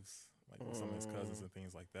 alcohol abuse, like, with some of his cousins and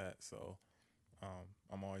things like that. So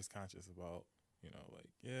I'm always conscious about, you know, like,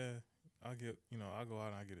 yeah, I'll go out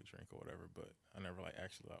and I'll get a drink or whatever, but I never, like,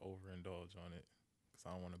 actually, like, overindulge on it. I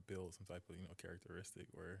don't want to build some type of, you know, characteristic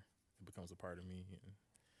where it becomes a part of me and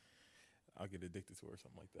I'll get addicted to it or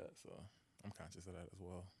something like that. So I'm conscious of that as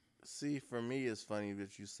well. See, for me, it's funny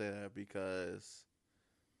that you say that because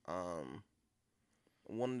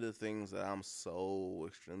one of the things that I'm so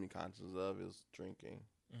extremely conscious of is drinking.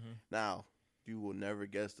 Mm-hmm. Now, you will never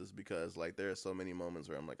guess this because, like, there are so many moments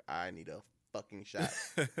where I'm like, I need a fucking shot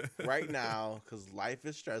right now because life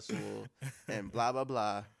is stressful and blah, blah,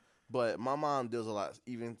 blah. But my mom deals a lot,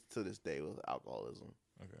 even to this day, with alcoholism,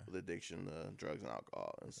 with addiction to drugs and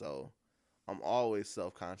alcohol. And so I'm always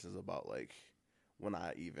self-conscious about, like, when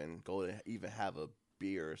I even go to even have a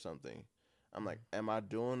beer or something. I'm like, am I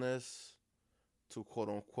doing this to,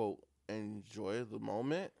 quote-unquote, enjoy the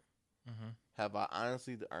moment? Mm-hmm. Have I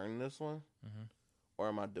honestly earned this one? Mm-hmm. Or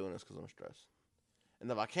am I doing this because I'm stressed? And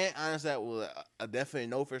if I can't answer that with a definite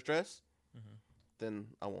no for stress, then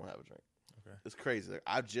I won't have a drink. Okay. It's crazy. Like,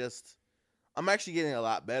 I'm actually getting a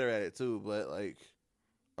lot better at it too. But like,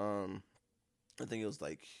 I think it was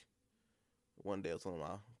like one day it was one of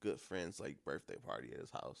my good friends' like birthday party at his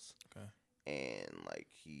house. Okay. And like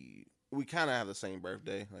we kind of have the same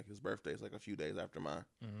birthday. Like his birthday is like a few days after mine.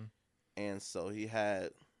 Mm-hmm. And so they had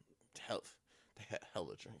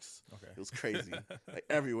hella drinks. Okay. It was crazy. Like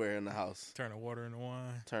everywhere in the house. Turning water into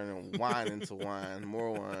wine. Turning wine into wine.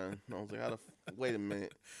 More wine. And I was like, wait a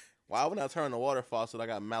minute. Why would I turn the water faucet? I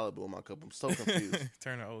got Malibu in my cup. I'm so confused.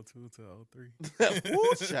 Turn the 02 to 03.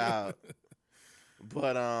 Woo, child.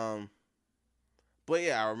 But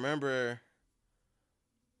yeah, I remember.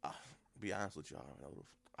 Be honest with you,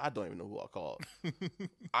 I don't even know who I called.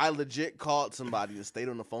 I legit called somebody and stayed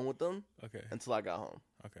on the phone with them. Okay. Until I got home.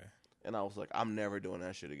 Okay. And I was like, I'm never doing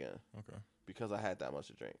that shit again. Okay. Because I had that much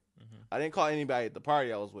to drink. Mm-hmm. I didn't call anybody at the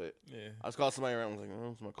party I was with. Yeah. I just called somebody around. I was like,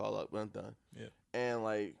 I'm just gonna call up, but I'm done. Yeah. And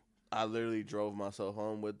like, I literally drove myself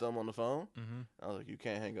home with them on the phone. Mm-hmm. I was like, you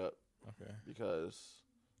can't hang up. Okay. Because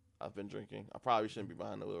I've been drinking. I probably shouldn't be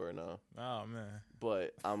behind the wheel right now. Oh, man.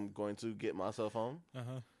 But I'm going to get myself home.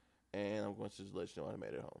 Uh-huh. And I'm going to just let you know I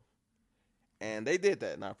made it home. And they did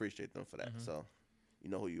that, and I appreciate them for that. Mm-hmm. So, you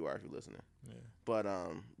know who you are if you're listening. Yeah. But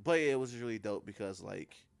yeah, it was really dope because,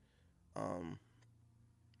 like,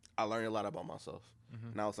 I learned a lot about myself.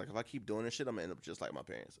 And I was like, if I keep doing this shit, I'm going to end up just like my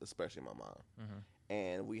parents, especially my mom.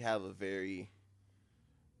 And we have a very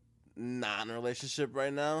non-relationship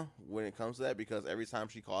right now when it comes to that, because every time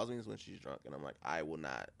she calls me is when she's drunk. And I'm like, I will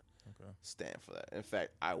not stand for that. In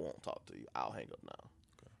fact, I won't talk to you. I'll hang up now.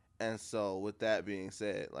 And so with that being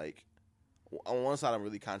said, like, on one side, I'm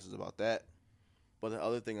really conscious about that. But the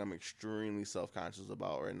other thing I'm extremely self-conscious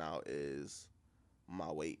about right now is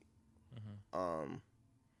my weight.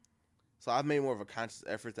 So I've made more of a conscious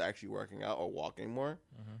effort to actually working out or walking more.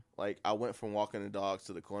 Like, I went from walking the dogs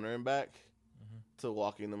to the corner and back to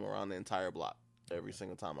walking them around the entire block every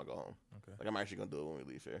single time I go home. Like, I'm actually going to do it when we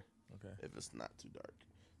leave here. If it's not too dark.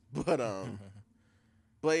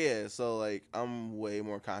 But yeah, so, like, I'm way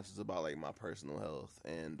more conscious about, like, my personal health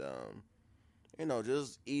and, you know,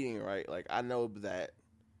 just eating right. Like, I know that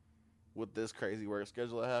with this crazy work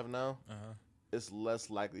schedule I have now, it's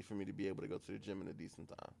less likely for me to be able to go to the gym in a decent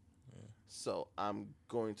time. So I'm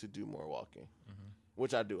going to do more walking,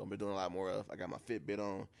 which I do. I've been doing a lot more of. I got my Fitbit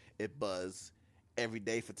on. It buzz every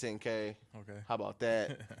day for 10K. How about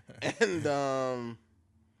that? And,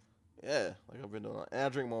 yeah, like I've been doing. And I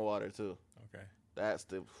drink more water, too. That's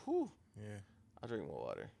the, I drink more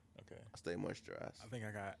water. I stay moisturized. I think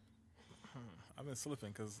I've been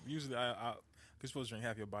slipping because usually you're supposed to drink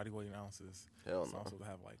half your body weight in ounces. Hell so no. I'm supposed to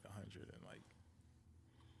have like 100 and like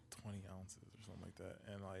 20 ounces or something like that.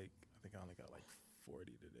 And like, I think I only got like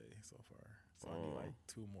 40 today so far. So I need like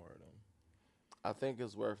 2 more of them. I think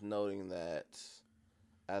it's worth noting that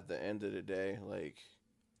at the end of the day, like,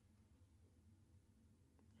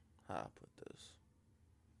 how I put this?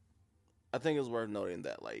 I think it's worth noting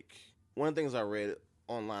that, like, one of the things I read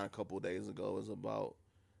online a couple of days ago is about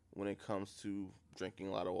when it comes to drinking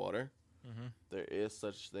a lot of water, there is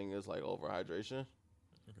such thing as, like, overhydration.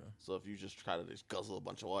 So if you just try to just guzzle a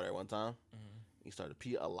bunch of water at one time, you start to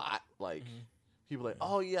pee a lot. Like, people are like,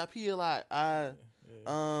 oh, yeah, I pee a lot.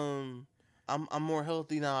 I'm more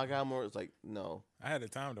healthy now. I got more. It's like, no. I had a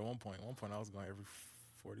time at one point. At one point, I was going every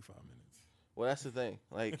 45 minutes. Well, that's the thing.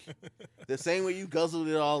 Like, the same way you guzzled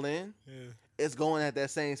it all in, it's going at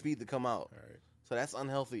that same speed to come out. So that's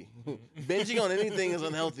unhealthy. Binging on anything is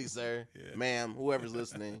unhealthy, sir. Ma'am, whoever's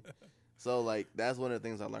listening. So, like, that's one of the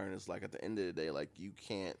things I learned is, like, at the end of the day, like, you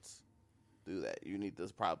can't do that. You need to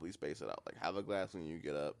properly space it out. Like, have a glass when you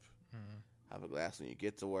get up. Have a glass when you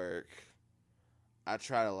get to work. I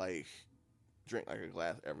try to, like, drink, like, a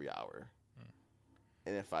glass every hour.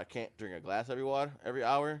 And if I can't drink a glass every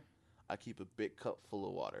hour, I keep a big cup full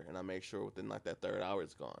of water. And I make sure within, like, that third hour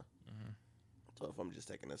it's gone. So if I'm just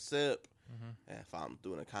taking a sip, and if I'm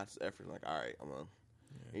doing a conscious effort, like, all right, I'm going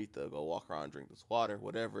to either go walk around and drink this water,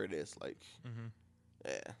 whatever it is, like,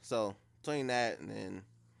 So between that and then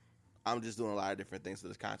I'm just doing a lot of different things to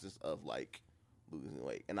this conscious of, like, losing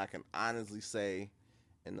weight. And I can honestly say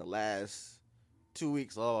in the last 2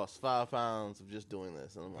 weeks, I lost 5 pounds of just doing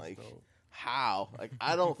this. And I'm like, how? Like,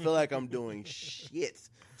 I don't feel like I'm doing shit.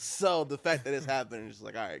 So the fact that it's happening is just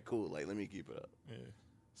like, all right, cool. Like, let me keep it up.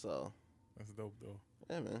 So that's dope, though.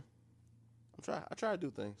 Yeah, man. I try to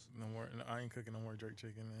do things. No, I ain't cooking no more jerk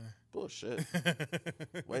chicken, man. Bullshit.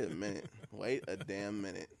 Wait a minute. Wait a damn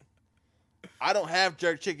minute. I don't have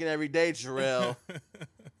jerk chicken every day, Jarrell.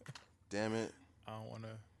 Damn it. I don't want to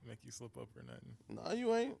make you slip up or nothing. No,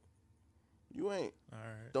 you ain't. You ain't. All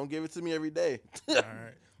right. Don't give it to me every day. All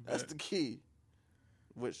right. That's the key.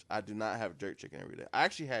 Which I do not have jerk chicken every day. I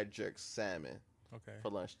actually had jerk salmon for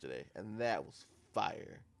lunch today, and that was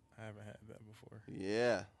fire. I haven't had that before.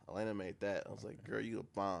 Yeah. Elena made that. I was like, girl, you a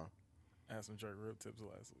bomb. I had some jerk rib tips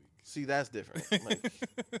last week. See, that's different. Like,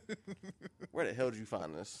 where the hell did you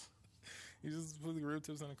find this? You just put the rib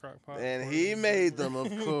tips in a crock pot. And he made them,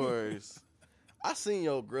 of course. I seen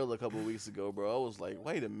your grill a couple weeks ago, bro. I was like,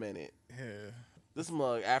 wait a minute. Yeah. This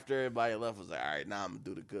mug, after everybody left, was like, all right, now I'm going to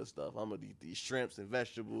do the good stuff. I'm going to eat these shrimps and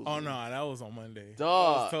vegetables. Oh, no, that was on Monday.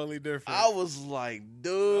 Dog. That was totally different. I was like,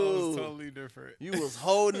 dude. That was totally different. You was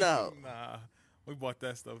holding out. Nah. We bought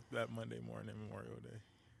that stuff that Monday morning, Memorial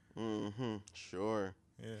Day. Sure.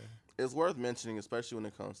 Yeah. It's worth mentioning, especially when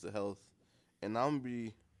it comes to health. And I'll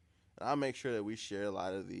make sure that we share a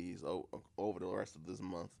lot of these over the rest of this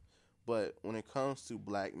month. But when it comes to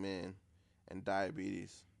black men and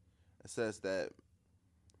diabetes, it says that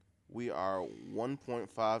we are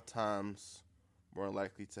 1.5 times more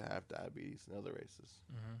likely to have diabetes than other races.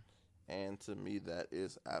 And to me, that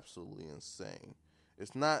is absolutely insane.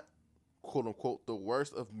 It's not, quote unquote, the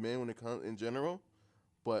worst of men when it comes in general,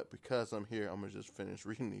 but because I'm here, I'm going to just finish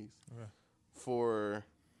reading these. For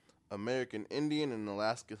American Indian and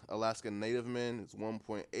Alaska Native men, it's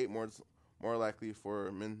 1.8 more likely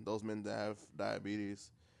for those men that have diabetes.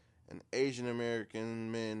 and Asian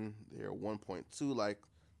American men, they're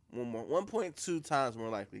 1.2 times more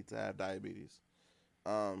likely to have diabetes.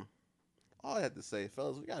 All I have to say,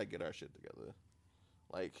 fellas, we gotta get our shit together.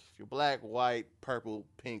 Like, if you're black, white, purple,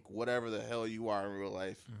 pink, whatever the hell you are in real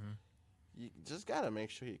life, you just gotta make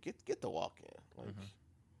sure you get the walk in. Like,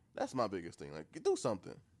 that's my biggest thing. Like, do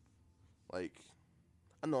something. Like,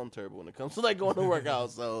 I know I'm terrible when it comes to like going to work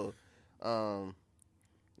out. So,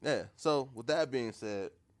 yeah. So with that being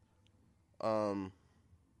said,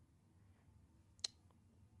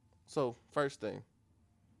 so first thing,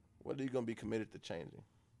 what are you gonna be committed to changing?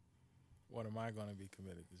 What am I going to be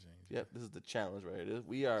committed to changing? Yep, this is the challenge right here.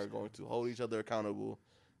 We are going to hold each other accountable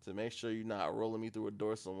to make sure you're not rolling me through a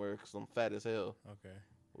door somewhere because I'm fat as hell. Okay.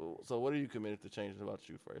 Well, so what are you committed to changing about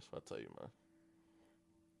you first? I'll tell you, man.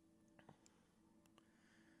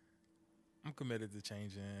 I'm committed to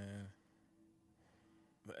changing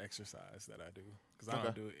the exercise that I do because I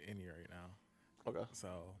don't do any right now. Okay.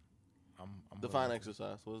 So I'm Define willing to-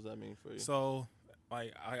 exercise. What does that mean for you? So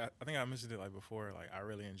like I think I mentioned it like before. Like I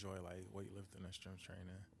really enjoy like weightlifting and strength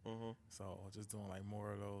training. Mm-hmm. So just doing like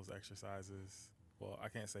more of those exercises. Well, I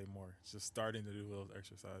can't say more. Just starting to do those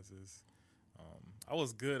exercises. I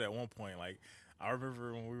was good at one point. Like I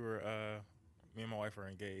remember when we were me and my wife were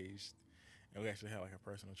engaged. And we actually had like a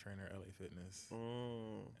personal trainer at LA Fitness.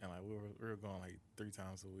 And like we were going like 3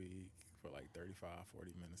 times a week for like 35,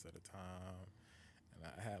 40 minutes at a time. And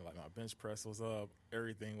I had like my bench press was up,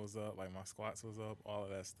 everything was up, like my squats was up, all of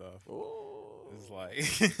that stuff. Ooh. It's like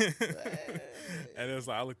and it was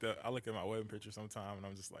like I look at my wedding picture sometime and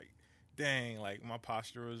I'm just like, dang, like my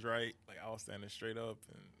posture was right. Like I was standing straight up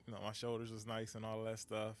and you know my shoulders was nice and all of that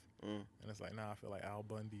stuff. And it's like now I feel like Al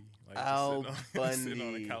Bundy. Like Al just Bundy. sitting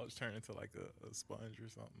on the couch turning into like a sponge or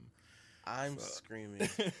something. I'm screaming.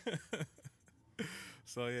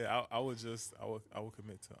 So yeah, I would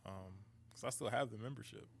commit to because I still have the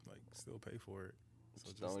membership, like still pay for it.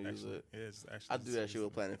 So Just don't use it. Yeah, just actually. I do that shit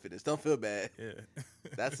with Planet Fitness. Don't feel bad. Yeah,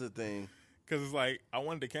 That's the thing. because it's like I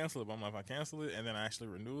wanted to cancel it, but I'm like, if I cancel it and then I actually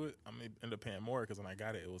renew it, I may end up paying more because when I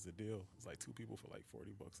got it, it was a deal. It's like 2 people for like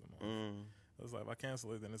 $40 a month. It was like if I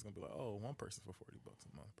cancel it, then it's gonna be like, oh, 1 person for $40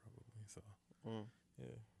 a month probably. So yeah,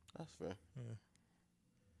 That's fair. yeah.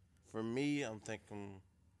 For me, I'm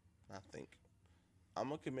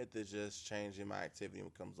gonna commit to just changing my activity when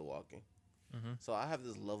it comes to walking. So I have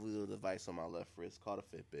this lovely little device on my left wrist called a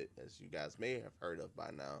Fitbit, as you guys may have heard of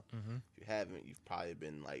by now. If you haven't, you've probably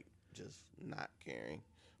been like just not caring.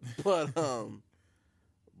 But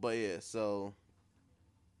yeah. So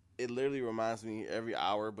it literally reminds me every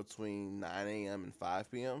hour between 9 a.m. and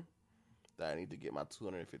 5 p.m. that I need to get my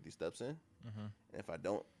 250 steps in. And if I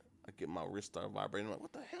don't, I get my wrist start vibrating. I'm like,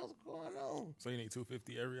 what the hell's going on? So you need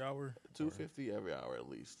 250 every hour. 250 every hour at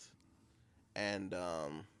least. And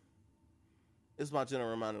it's my general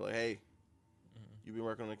reminder, like, hey, you've been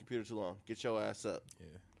working on the computer too long. Get your ass up.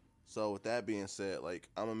 Yeah. So with that being said, like,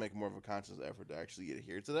 I'm gonna make more of a conscious effort to actually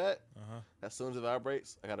adhere to that. As soon as it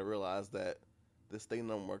vibrates, I gotta realize that this thing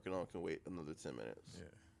that I'm working on can wait another 10 minutes. Yeah.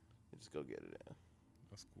 And just go get it in.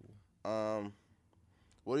 That's cool.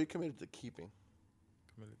 What are you committed to keeping?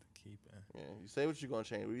 Committed to keeping. Yeah, you say what you're gonna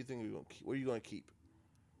change. What do you think you're gonna keep? What are you gonna keep?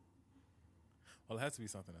 Well, it has to be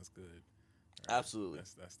something that's good. Right? Absolutely.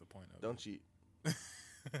 That's the point of Don't cheat. it.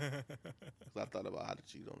 'Cause I thought about how to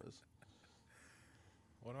cheat on this.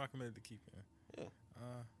 What am I committed to keeping? Yeah.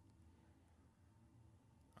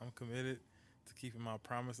 I'm committed to keeping my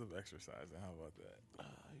promise of exercising. How about that?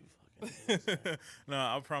 You fucking. No,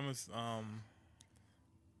 I promise.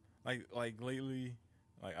 Like lately,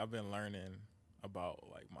 like I've been learning about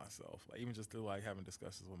like myself. Like even just through like having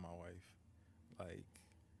discussions with my wife, like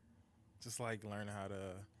just like learning how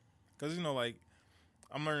to, because you know like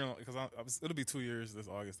I'm learning because it'll be 2 years this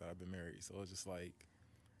August that I've been married. So it's just like,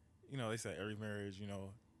 you know, they say every marriage, you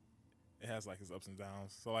know, it has like its ups and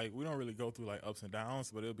downs. So like we don't really go through like ups and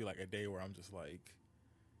downs, but it'll be like a day where I'm just like,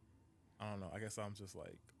 I don't know. I guess I'm just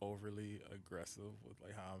like overly aggressive with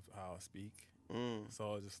like how I speak.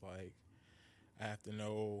 So it's just like I have to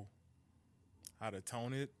know how to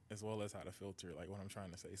tone it as well as how to filter like what I'm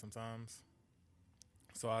trying to say sometimes.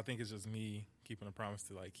 So I think it's just me keeping a promise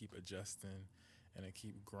to like keep adjusting and to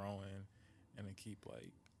keep growing and to keep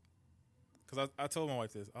like, because I told my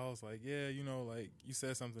wife this. I was like, yeah, you know, like you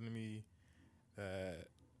said something to me that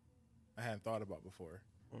I hadn't thought about before.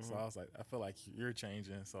 So I was like, I feel like you're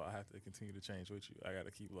changing, so I have to continue to change with you. I got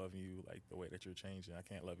to keep loving you like the way that you're changing. I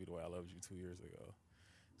can't love you the way I loved you 2 years ago.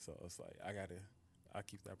 So it's like I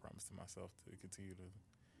keep that promise to myself to continue to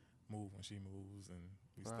move when she moves and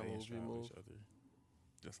we stay in stride with each other.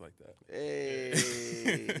 Just like that. Hey.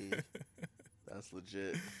 That's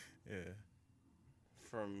legit. Yeah.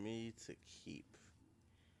 For me to keep,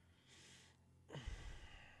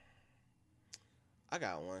 I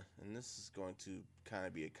got one, and this is going to kind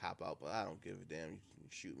of be a cop out, but I don't give a damn. You can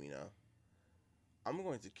shoot me now. I'm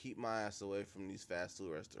going to keep my ass away from these fast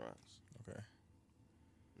food restaurants. Okay.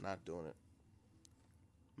 Not doing it.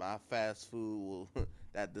 My fast food will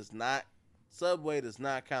Subway does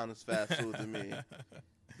not count as fast food to me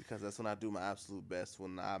because that's when I do my absolute best,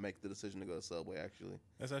 when I make the decision to go to Subway. Actually,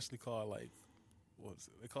 That's actually called like, what is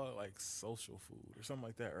it? They call it like social food or something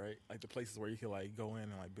like that, right? Like the places where you can like go in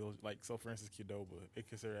and like build, like, so for instance, Qdoba, they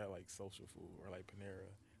consider that like social food, or like Panera.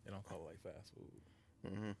 They don't call it like fast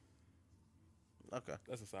food. mm-hmm. Okay.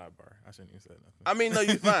 That's a sidebar. I shouldn't even say nothing. I mean, no,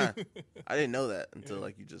 you're fine. I didn't know that until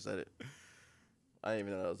like you just said it. I didn't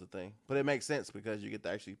even know that was a thing, but it makes sense because you get to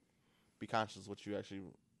actually be conscious of what you actually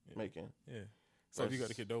making. Yeah. So if you go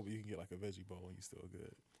to Qdoba, you can get like a veggie bowl and you still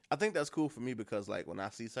good. I think that's cool for me because like when I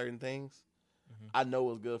see certain things, I know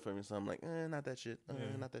what's good for me. So I'm like, not that shit.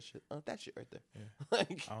 Not that shit. Oh, that shit right there. Yeah.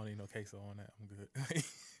 Like, I don't need no queso on that. I'm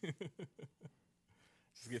good.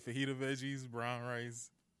 Just get fajita veggies, brown rice,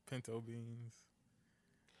 pinto beans.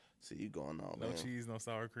 see, you going all No in. cheese, no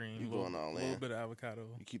sour cream. You going all A in. little bit of avocado.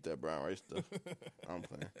 You keep that brown rice stuff. I'm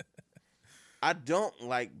playing. I don't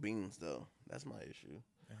like beans though. That's my issue.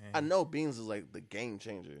 Man. I know beans is like the game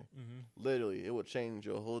changer. Mm-hmm. Literally, it will change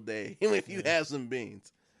your whole day if you have some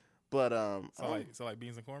beans. But So like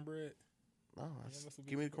beans and cornbread. no, that's what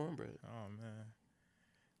give me the beans cornbread. Oh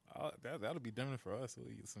man, that'll be dinner for us.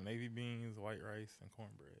 We'll eat some navy beans, white rice, and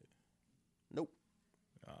cornbread. Nope.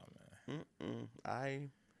 Oh man, I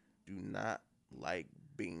do not like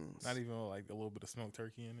beans. not even like a little bit of smoked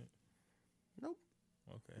turkey in it. Nope.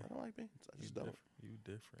 Okay, I don't like beans. I just don't. You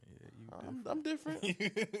different. Yeah, I'm different.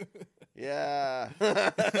 Yeah,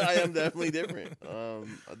 I am definitely different. I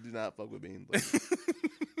do not fuck with beans. Like,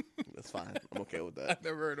 that's fine. I'm okay with I that.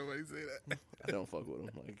 never heard nobody say that. I don't fuck with them.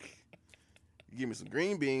 Like, you give me some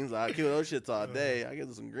green beans, I kill those shits all day. I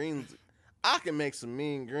get some greens. I can make some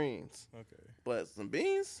mean greens, Okay. but some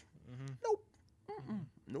beans, Mm-hmm. nope.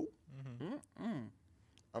 Nope. Mm-hmm.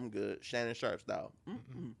 I'm good. Shannon Sharp style.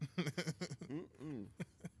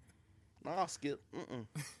 Nah, Skip.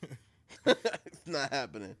 It's not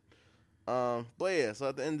happening. But yeah, so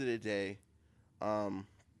at the end of the day,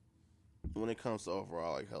 when it comes to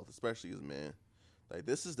overall like health, especially as men, like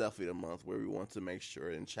this is definitely the month where we want to make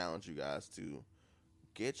sure and challenge you guys to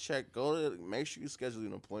get checked. Make sure you schedule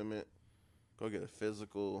an appointment. Go get a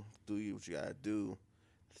physical. Do what you gotta do.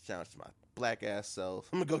 Challenge my black ass self.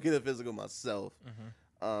 I'm gonna go get a physical myself.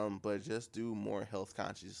 But just do more health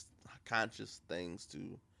conscious things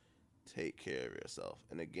to take care of yourself.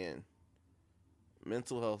 And again,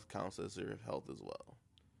 mental health counts as your health as well,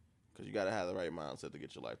 because you got to have the right mindset to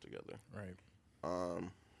get your life together. Right.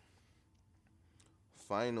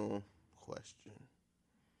 Final question.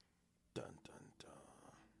 Dun dun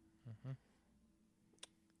dun.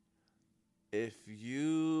 If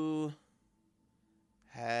you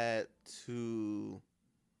had to,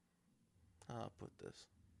 how do I put this?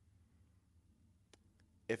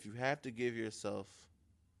 If you have to give yourself,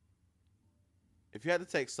 if you had to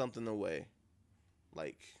take something away,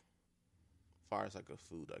 like, as far as like a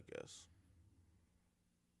food, I guess,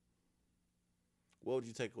 what would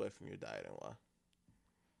you take away from your diet and why?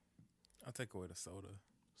 I'll take away the soda.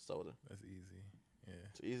 Soda. That's easy. Yeah.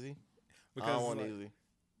 It's easy? Because I don't want like, easy.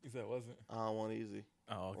 You said it wasn't? I don't want easy.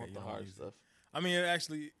 Oh, I okay. want You the don't want hard easy. stuff. I mean, it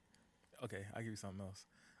actually. Okay, I'll give you something else.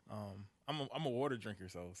 I'm a water drinker,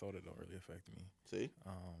 so soda don't really affect me. See?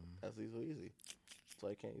 That's easy. So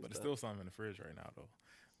I can't use But it's that. still something in the fridge right now, though.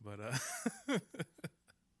 But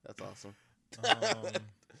That's awesome. it'd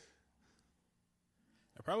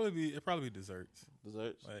probably be desserts.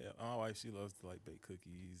 Desserts? Like, my wife, she loves to like bake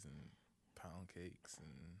cookies and pound cakes and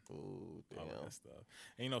Ooh, all damn. that stuff.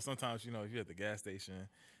 And sometimes if you're at the gas station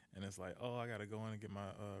and it's like, oh, I gotta go in and get my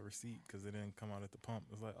receipt because it didn't come out at the pump.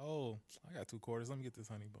 It's like, oh, I got 2 quarters. Let me get this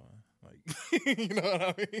honey bun. Like, you know what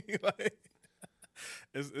I mean? Like,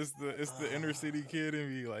 it's the inner city kid in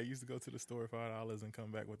me. Like, used to go to the store $5 and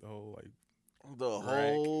come back with the whole like The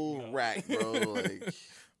rack, whole rack, bro. Like,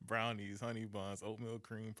 brownies, honey buns, oatmeal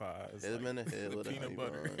cream pies, hit him in the head the with a honey peanut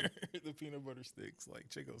butter, bun. the peanut butter sticks, like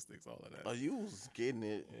Chico sticks, all of that. Oh, you was getting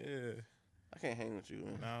it. Yeah. I can't hang with you,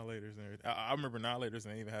 man. Annihilators and everything. I remember Annihilators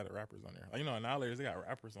and they even had the wrappers on there. Like, Annihilators, they got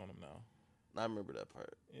wrappers on them now. I remember that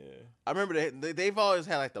part. Yeah. I remember they've always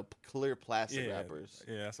had like the clear plastic Yeah. wrappers.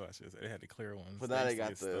 Yeah, that's what I should say. They had the clear ones. But now they used to got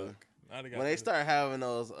get the- stuck. Now they got When they the- start having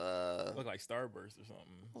those, look like Starburst or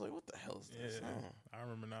something. I was like, what the hell is Yeah. this? I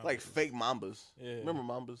remember now. Like fake Mambas. Yeah. Remember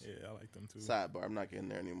Mambas? Yeah, I like them too. Sidebar, I'm not getting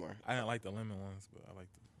there anymore. I didn't like the lemon ones, but I like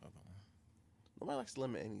the other ones. Nobody likes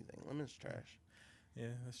lemon anything. Lemon's trash. Yeah,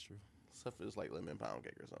 that's true. Except for just like lemon pound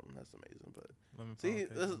cake or something. That's amazing. But Lemon see,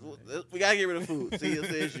 pound cake. we gotta get rid of food. See, it's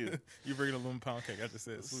the issue. You bring a lemon pound cake. I just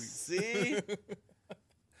said sweets. See,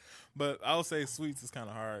 But I would say sweets is kind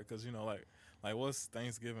of hard because like what's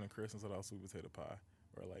Thanksgiving and Christmas without sweet potato pie,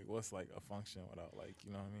 or like what's like a function without like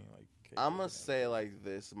you know what I mean like. Cake I'm gonna say like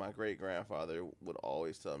this. My great grandfather would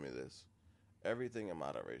always tell me this: everything in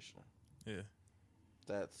moderation. Yeah.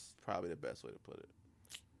 That's probably the best way to put it.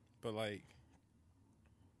 But like,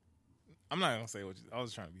 I'm not gonna say what I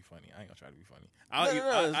was trying to be funny. I ain't gonna try to be funny.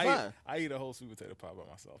 It's fine. I eat a whole sweet potato pie by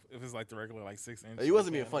myself. If it's like the regular like 6 inch. You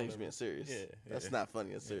wasn't being funny. You was being serious. Yeah, That's not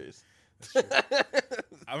funny. It's serious. That's true.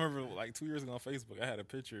 I remember like 2 years ago on Facebook, I had a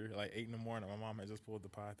picture like 8 in the morning. My mom had just pulled the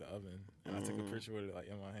pie out the oven, and I took a picture with it like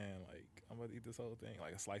in my hand. Like I'm about to eat this whole thing.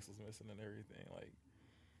 Like a slice was missing and everything. Like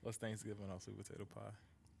what's Thanksgiving on sweet potato pie?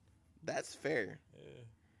 That's fair. Yeah.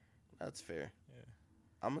 That's fair. Yeah.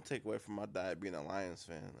 I'm gonna take away from my diet being a Lions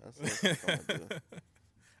fan. That's what I'm gonna do.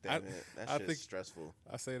 Damn it. That I shit's think- stressful.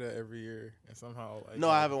 I say that every year, and somehow like, No,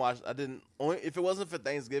 I haven't watched. I didn't. Only if it wasn't for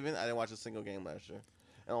Thanksgiving, I didn't watch a single game last year.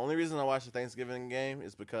 And the only reason I watched the Thanksgiving game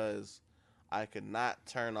is because I could not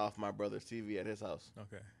turn off my brother's TV at his house.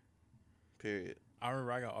 Okay. Period. I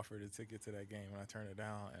remember I got offered a ticket to that game, and I turned it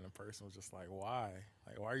down, and the person was just like, "Why?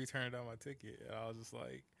 Like, why are you turning down my ticket?" And I was just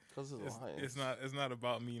like, Because of the Lions. It's not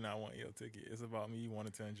about me not wanting your ticket. It's about me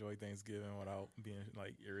wanting to enjoy Thanksgiving without being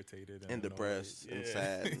like irritated and And annoyed. depressed and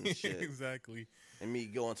sad and shit. Exactly. And me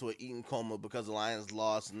going to an eating coma because the Lions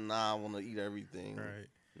lost, and now I want to eat everything. Right.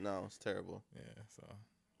 No, it's terrible. Yeah. So.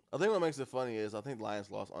 I think what makes it funny is I think the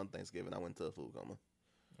Lions lost on Thanksgiving. I went to a food coma.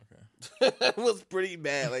 Okay. It was pretty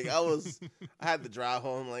bad. Like I had to drive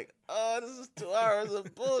home. Like, oh, this is 2 hours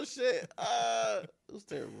of bullshit. It was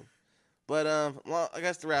terrible. But well, I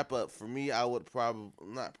guess to wrap up, for me, I would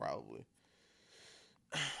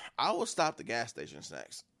I would stop the gas station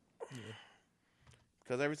snacks. Yeah.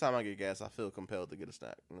 Because every time I get gas, I feel compelled to get a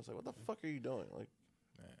snack, and it's like, what the fuck are you doing? Like,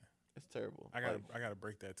 Man. it's terrible. I gotta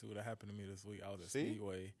break that too. That happened to me this week. I was at See?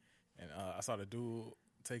 Speedway, and I saw the dude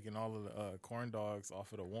taking all of the corn dogs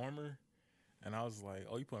off of the warmer, and I was like,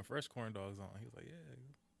 "Oh, you putting fresh corn dogs on?" He was like, "Yeah."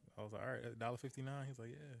 I was like, "All right, $1.59." He's like,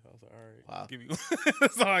 "Yeah." I was like, "All right, Wow. give you."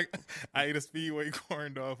 So I ate a Speedway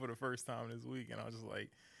corn dog for the first time this week, and I was just like,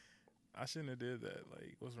 "I shouldn't have did that.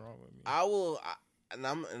 Like, what's wrong with me?" And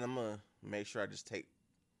I'm gonna make sure I just take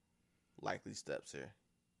likely steps here.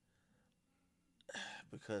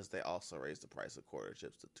 Because they also raised the price of quarter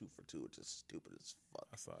chips to 2 for $2, which is stupid as fuck.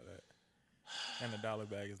 I saw that. And the dollar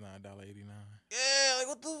bag is now $1.89. Yeah, like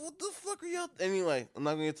what the fuck are y'all? Anyway, I'm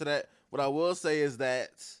not gonna get to that. What I will say is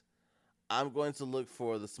that I'm going to look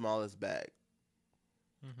for the smallest bag.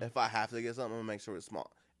 Mm-hmm. If I have to get something, I'm gonna make sure it's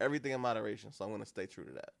small. Everything in moderation, so I'm gonna stay true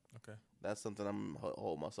to that. Okay. That's something I'm gonna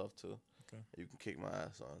hold myself to. Okay. You can kick my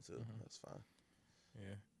ass on too. Mhm. That's fine.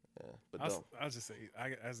 Yeah. Yeah, but I'll just say I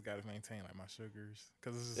just gotta maintain like my sugars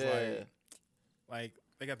because it's just Yeah. like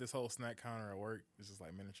they got this whole snack counter at work. It's just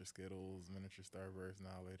like miniature Skittles, miniature Starburst,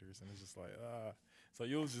 Annihilators, and it's just like So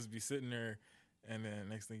you'll just be sitting there, and then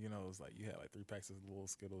next thing you know, it's like you had like 3 packs of little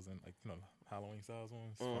Skittles and like Halloween size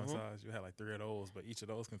ones, fun size. You had like 3 of those, but each of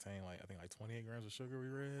those contain like I think like 28 grams of sugar. We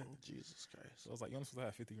read. Jesus Christ. So it's like you're only supposed to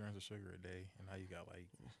have 50 grams of sugar a day, and now you got like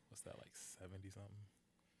what's that like 70 something.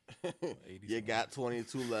 80 You got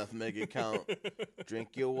 22 left. Make it count. Drink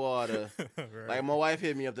your water. Right. Like my wife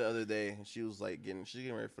hit me up the other day, and she was like she's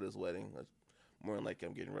getting ready for this wedding. That's more than like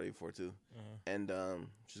I'm getting ready for it too. And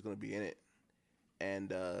she's gonna be in it.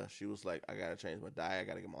 And she was like, I gotta change my diet. I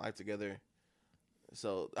gotta get my life together.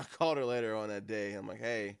 So I called her later on that day. I'm like,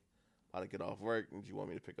 hey, about to get off work, and you want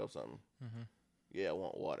me to pick up something? Mhm. Yeah, I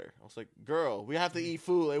want water. I was like, girl, we have to eat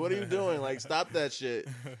food. Like, what are you doing? Like, stop that shit.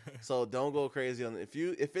 So don't go crazy on it.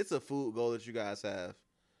 If it's a food goal that you guys have,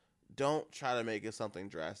 don't try to make it something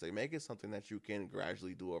drastic. Make it something that you can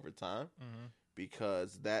gradually do over time,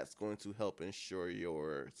 because that's going to help ensure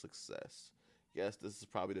your success. Yes, this is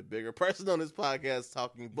probably the bigger person on this podcast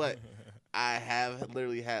talking, but I have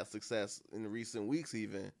literally had success in recent weeks,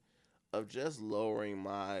 even of just lowering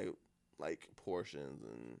my portions,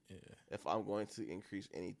 and if I'm going to increase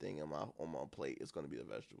anything on my plate, it's going to be the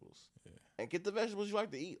vegetables. Yeah. And get the vegetables you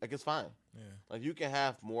like to eat. Like, it's fine. Yeah. Like, you can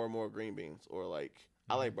have more and more green beans, or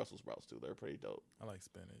I like Brussels sprouts too. They're pretty dope. I like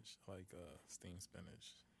spinach. I like steamed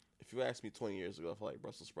spinach. If you asked me 20 years ago if I like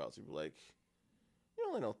Brussels sprouts, you'd be like, you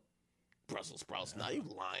don't really know Brussels sprouts. Nah, you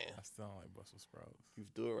lying. I still don't like Brussels sprouts. If you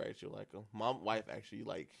do it right, you'll like them. My wife actually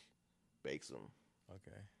bakes them.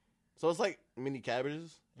 Okay. So it's like mini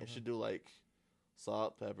cabbages, and she'll do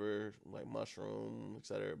salt, pepper, mushroom,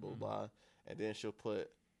 etc. Blah blah, and then she'll put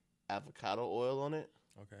avocado oil on it.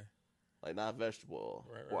 Okay. Like not vegetable oil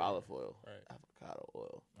Right, or right, olive oil. Right. Avocado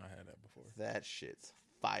oil. I had that before. That shit's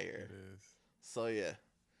fire. It is. So yeah.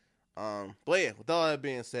 But yeah, with all that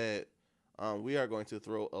being said, we are going to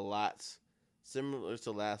throw a lot similar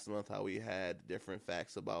to last month how we had different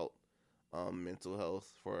facts about mental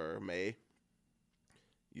health for May.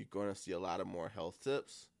 You're going to see a lot of more health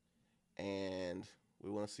tips, and we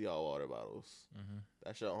want to see all water bottles. Mm-hmm.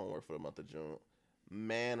 That's your homework for the month of June.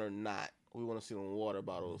 Man or not, we want to see them water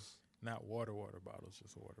bottles. Not water bottles,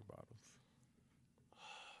 just water bottles.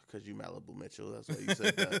 Because you Malibu Mitchell, that's why you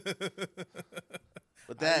said that.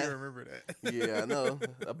 But I that, didn't remember that. yeah, I know.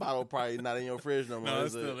 A bottle probably not in your fridge no more. No, it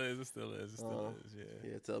is still is. It still is. It still is. Yeah.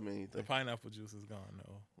 Yeah, tell me The anything. pineapple juice is gone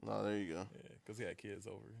though. No, there you go. Yeah, because he had kids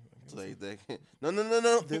over. So they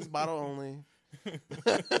no. This bottle only.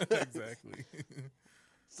 Exactly.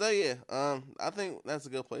 So yeah, I think that's a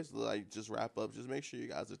good place to like just wrap up. Just make sure you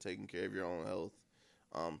guys are taking care of your own health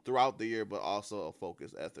throughout the year, but also a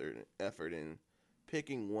focused effort in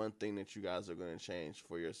picking one thing that you guys are going to change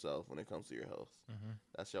for yourself when it comes to your health. Mm-hmm.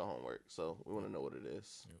 That's your homework. So we want to know what it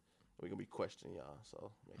is. Yep. We're gonna be questioning y'all,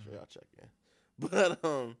 so make sure y'all check in. But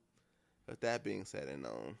with that being said and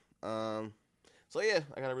known, so yeah,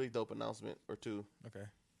 I got a really dope announcement or two. Okay.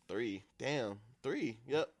 3. Damn. 3.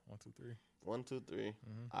 Yep. 1, 2, 3. 1, 2, 3.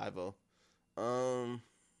 Mm-hmm. Ivo.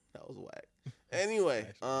 That was whack. Anyway,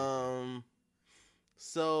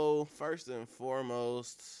 so first and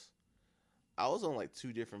foremost, I was on like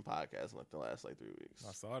 2 different podcasts in like the last like 3 weeks.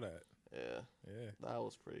 I saw that. Yeah. Yeah. That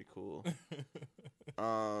was pretty cool.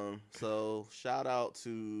 So shout out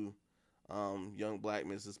to Young Black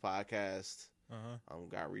Mrs. Podcast.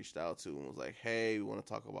 Got reached out to and was like, hey, we want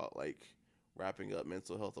to talk about like wrapping up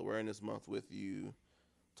Mental Health Awareness Month with you,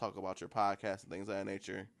 talk about your podcast and things of that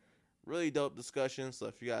nature. Really dope discussion. So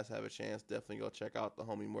if you guys have a chance, definitely go check out the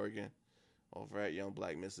homie Morgan over at Young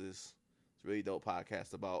Black Mrs. It's a really dope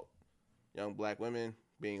podcast about young black women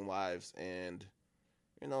being wives and,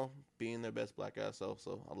 you know, being their best black ass self.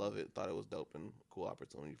 So I love it. Thought it was dope and cool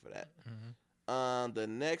opportunity for that. Mm-hmm. The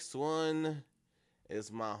next one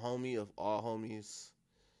is my homie of all homies,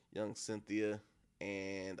 young Cynthia.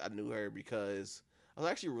 And I knew her because I was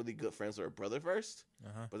actually really good friends with her brother first.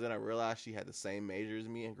 But then I realized she had the same major as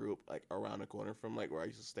me and grew up like around the corner from like where I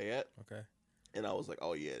used to stay at. Okay. And I was like,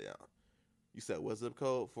 oh yeah. You said what zip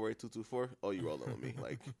code? 48224? Oh, you rolling with me.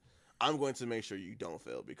 Like, I'm going to make sure you don't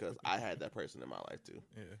fail because I had that person in my life too.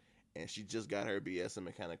 Yeah. And she just got her BS in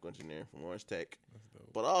mechanical engineering from Orange Tech. That's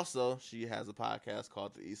dope. But also, she has a podcast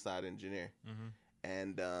called The East Side Engineer. Mm-hmm.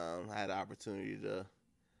 And I had the opportunity to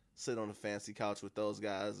sit on a fancy couch with those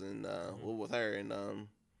guys and with her. And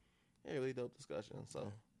yeah, really dope discussion.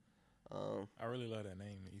 So I really love that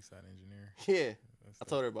name, the Eastside Engineer. yeah, That's I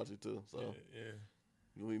told her about you too. So yeah.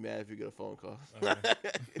 you'll be mad if you get a phone call. Okay.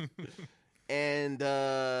 And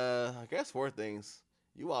I guess 4 things.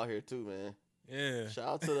 You out here too, man. Yeah. Shout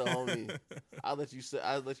out to the homie. I'll let you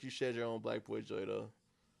shed your own black boy joy though.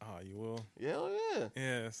 Oh, you will? Yeah, yeah.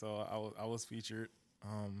 Yeah, so I was featured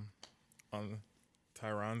on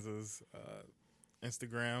Tyronza's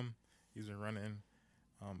Instagram. He's been running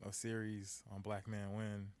a series on Black Man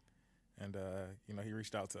Win, and you know, he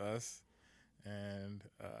reached out to us, and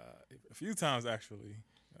a few times actually.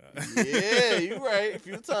 Yeah, you right. A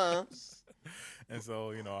few times. And so,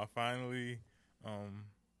 you know, I finally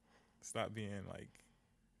stopped being like,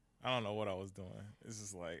 I don't know what I was doing. It's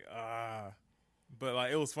just like, but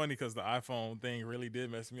like, it was funny because the iPhone thing really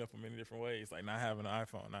did mess me up in many different ways. Like not having an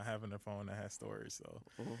iPhone, not having a phone that has storage. So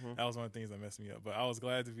that was one of the things that messed me up. But I was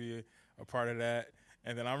glad to be a part of that.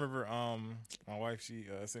 And then I remember my wife, she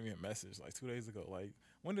sent me a message like 2 days ago, like,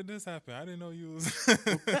 when did this happen? I didn't know you was.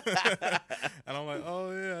 And I'm like,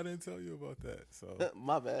 oh yeah, I didn't tell you about that. So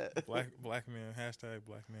my bad. Black man, hashtag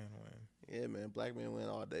Black Man Win. Yeah, man. Black man win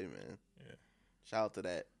all day, man. Yeah. Shout out to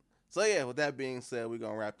that. So yeah, with that being said, we're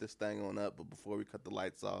gonna wrap this thing on up. But before we cut the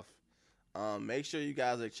lights off, make sure you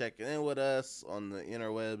guys are checking in with us on the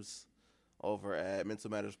interwebs over at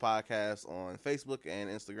Mental Matters Podcast on Facebook and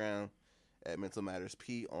Instagram, at Mental Matters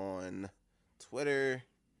P on Twitter.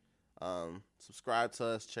 Subscribe to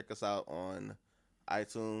us. Check us out on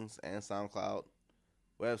iTunes and SoundCloud.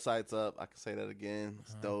 Website's up. I can say that again.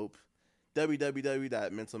 It's dope.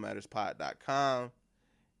 www.mentalmatterspod.com.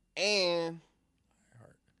 And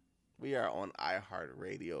we are on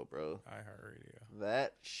iHeartRadio, bro. iHeartRadio.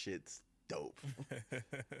 That shit's dope.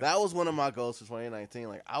 That was one of my goals for 2019.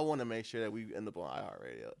 Like, I want to make sure that we end up on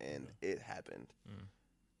iHeartRadio, and it happened.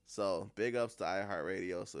 So, big ups to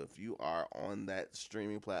iHeartRadio. So, if you are on that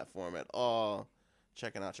streaming platform at all,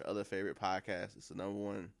 checking out your other favorite podcasts, it's the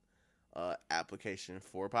 #1 application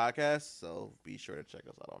for podcasts. So be sure to check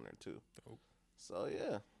us out on there too. Dope. So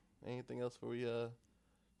yeah, anything else before we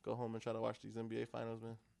go home and try to watch these NBA finals,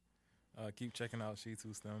 man? Keep checking out She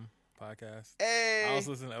Too STEM podcast. Hey, I was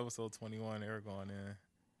listening to episode 21. They were going in.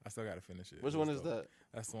 I still got to finish it. Which one is that?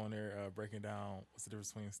 That's the one they're breaking down what's the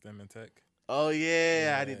difference between STEM and tech. Oh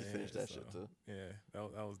yeah, I need to finish that so, shit too. Yeah,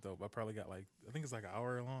 that was dope. I probably got I think it's like an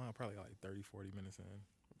hour long. I probably got like 30, 40 minutes in.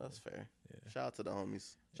 That's fair. Yeah. Shout out to the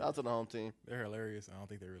homies. Shout out to the home team. They're hilarious. I don't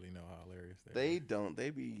think they really know how hilarious they are. They don't. They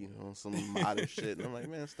be some modest shit. And I'm like,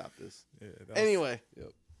 man, stop this. Yeah, Anyway.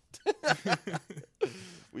 Yep.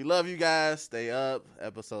 We love you guys. Stay up.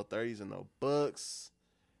 Episode 30's in the books.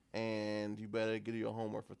 And you better get your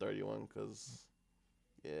homework for 31 because,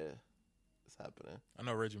 yeah, it's happening. I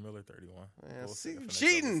know Reggie Miller 31. Man, We'll see, see after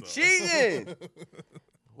cheating. next episode.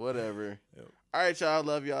 Whatever. Yep. All right, y'all.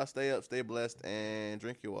 Love y'all. Stay up. Stay blessed. And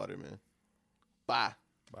drink your water, man. Bye.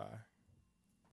 Bye.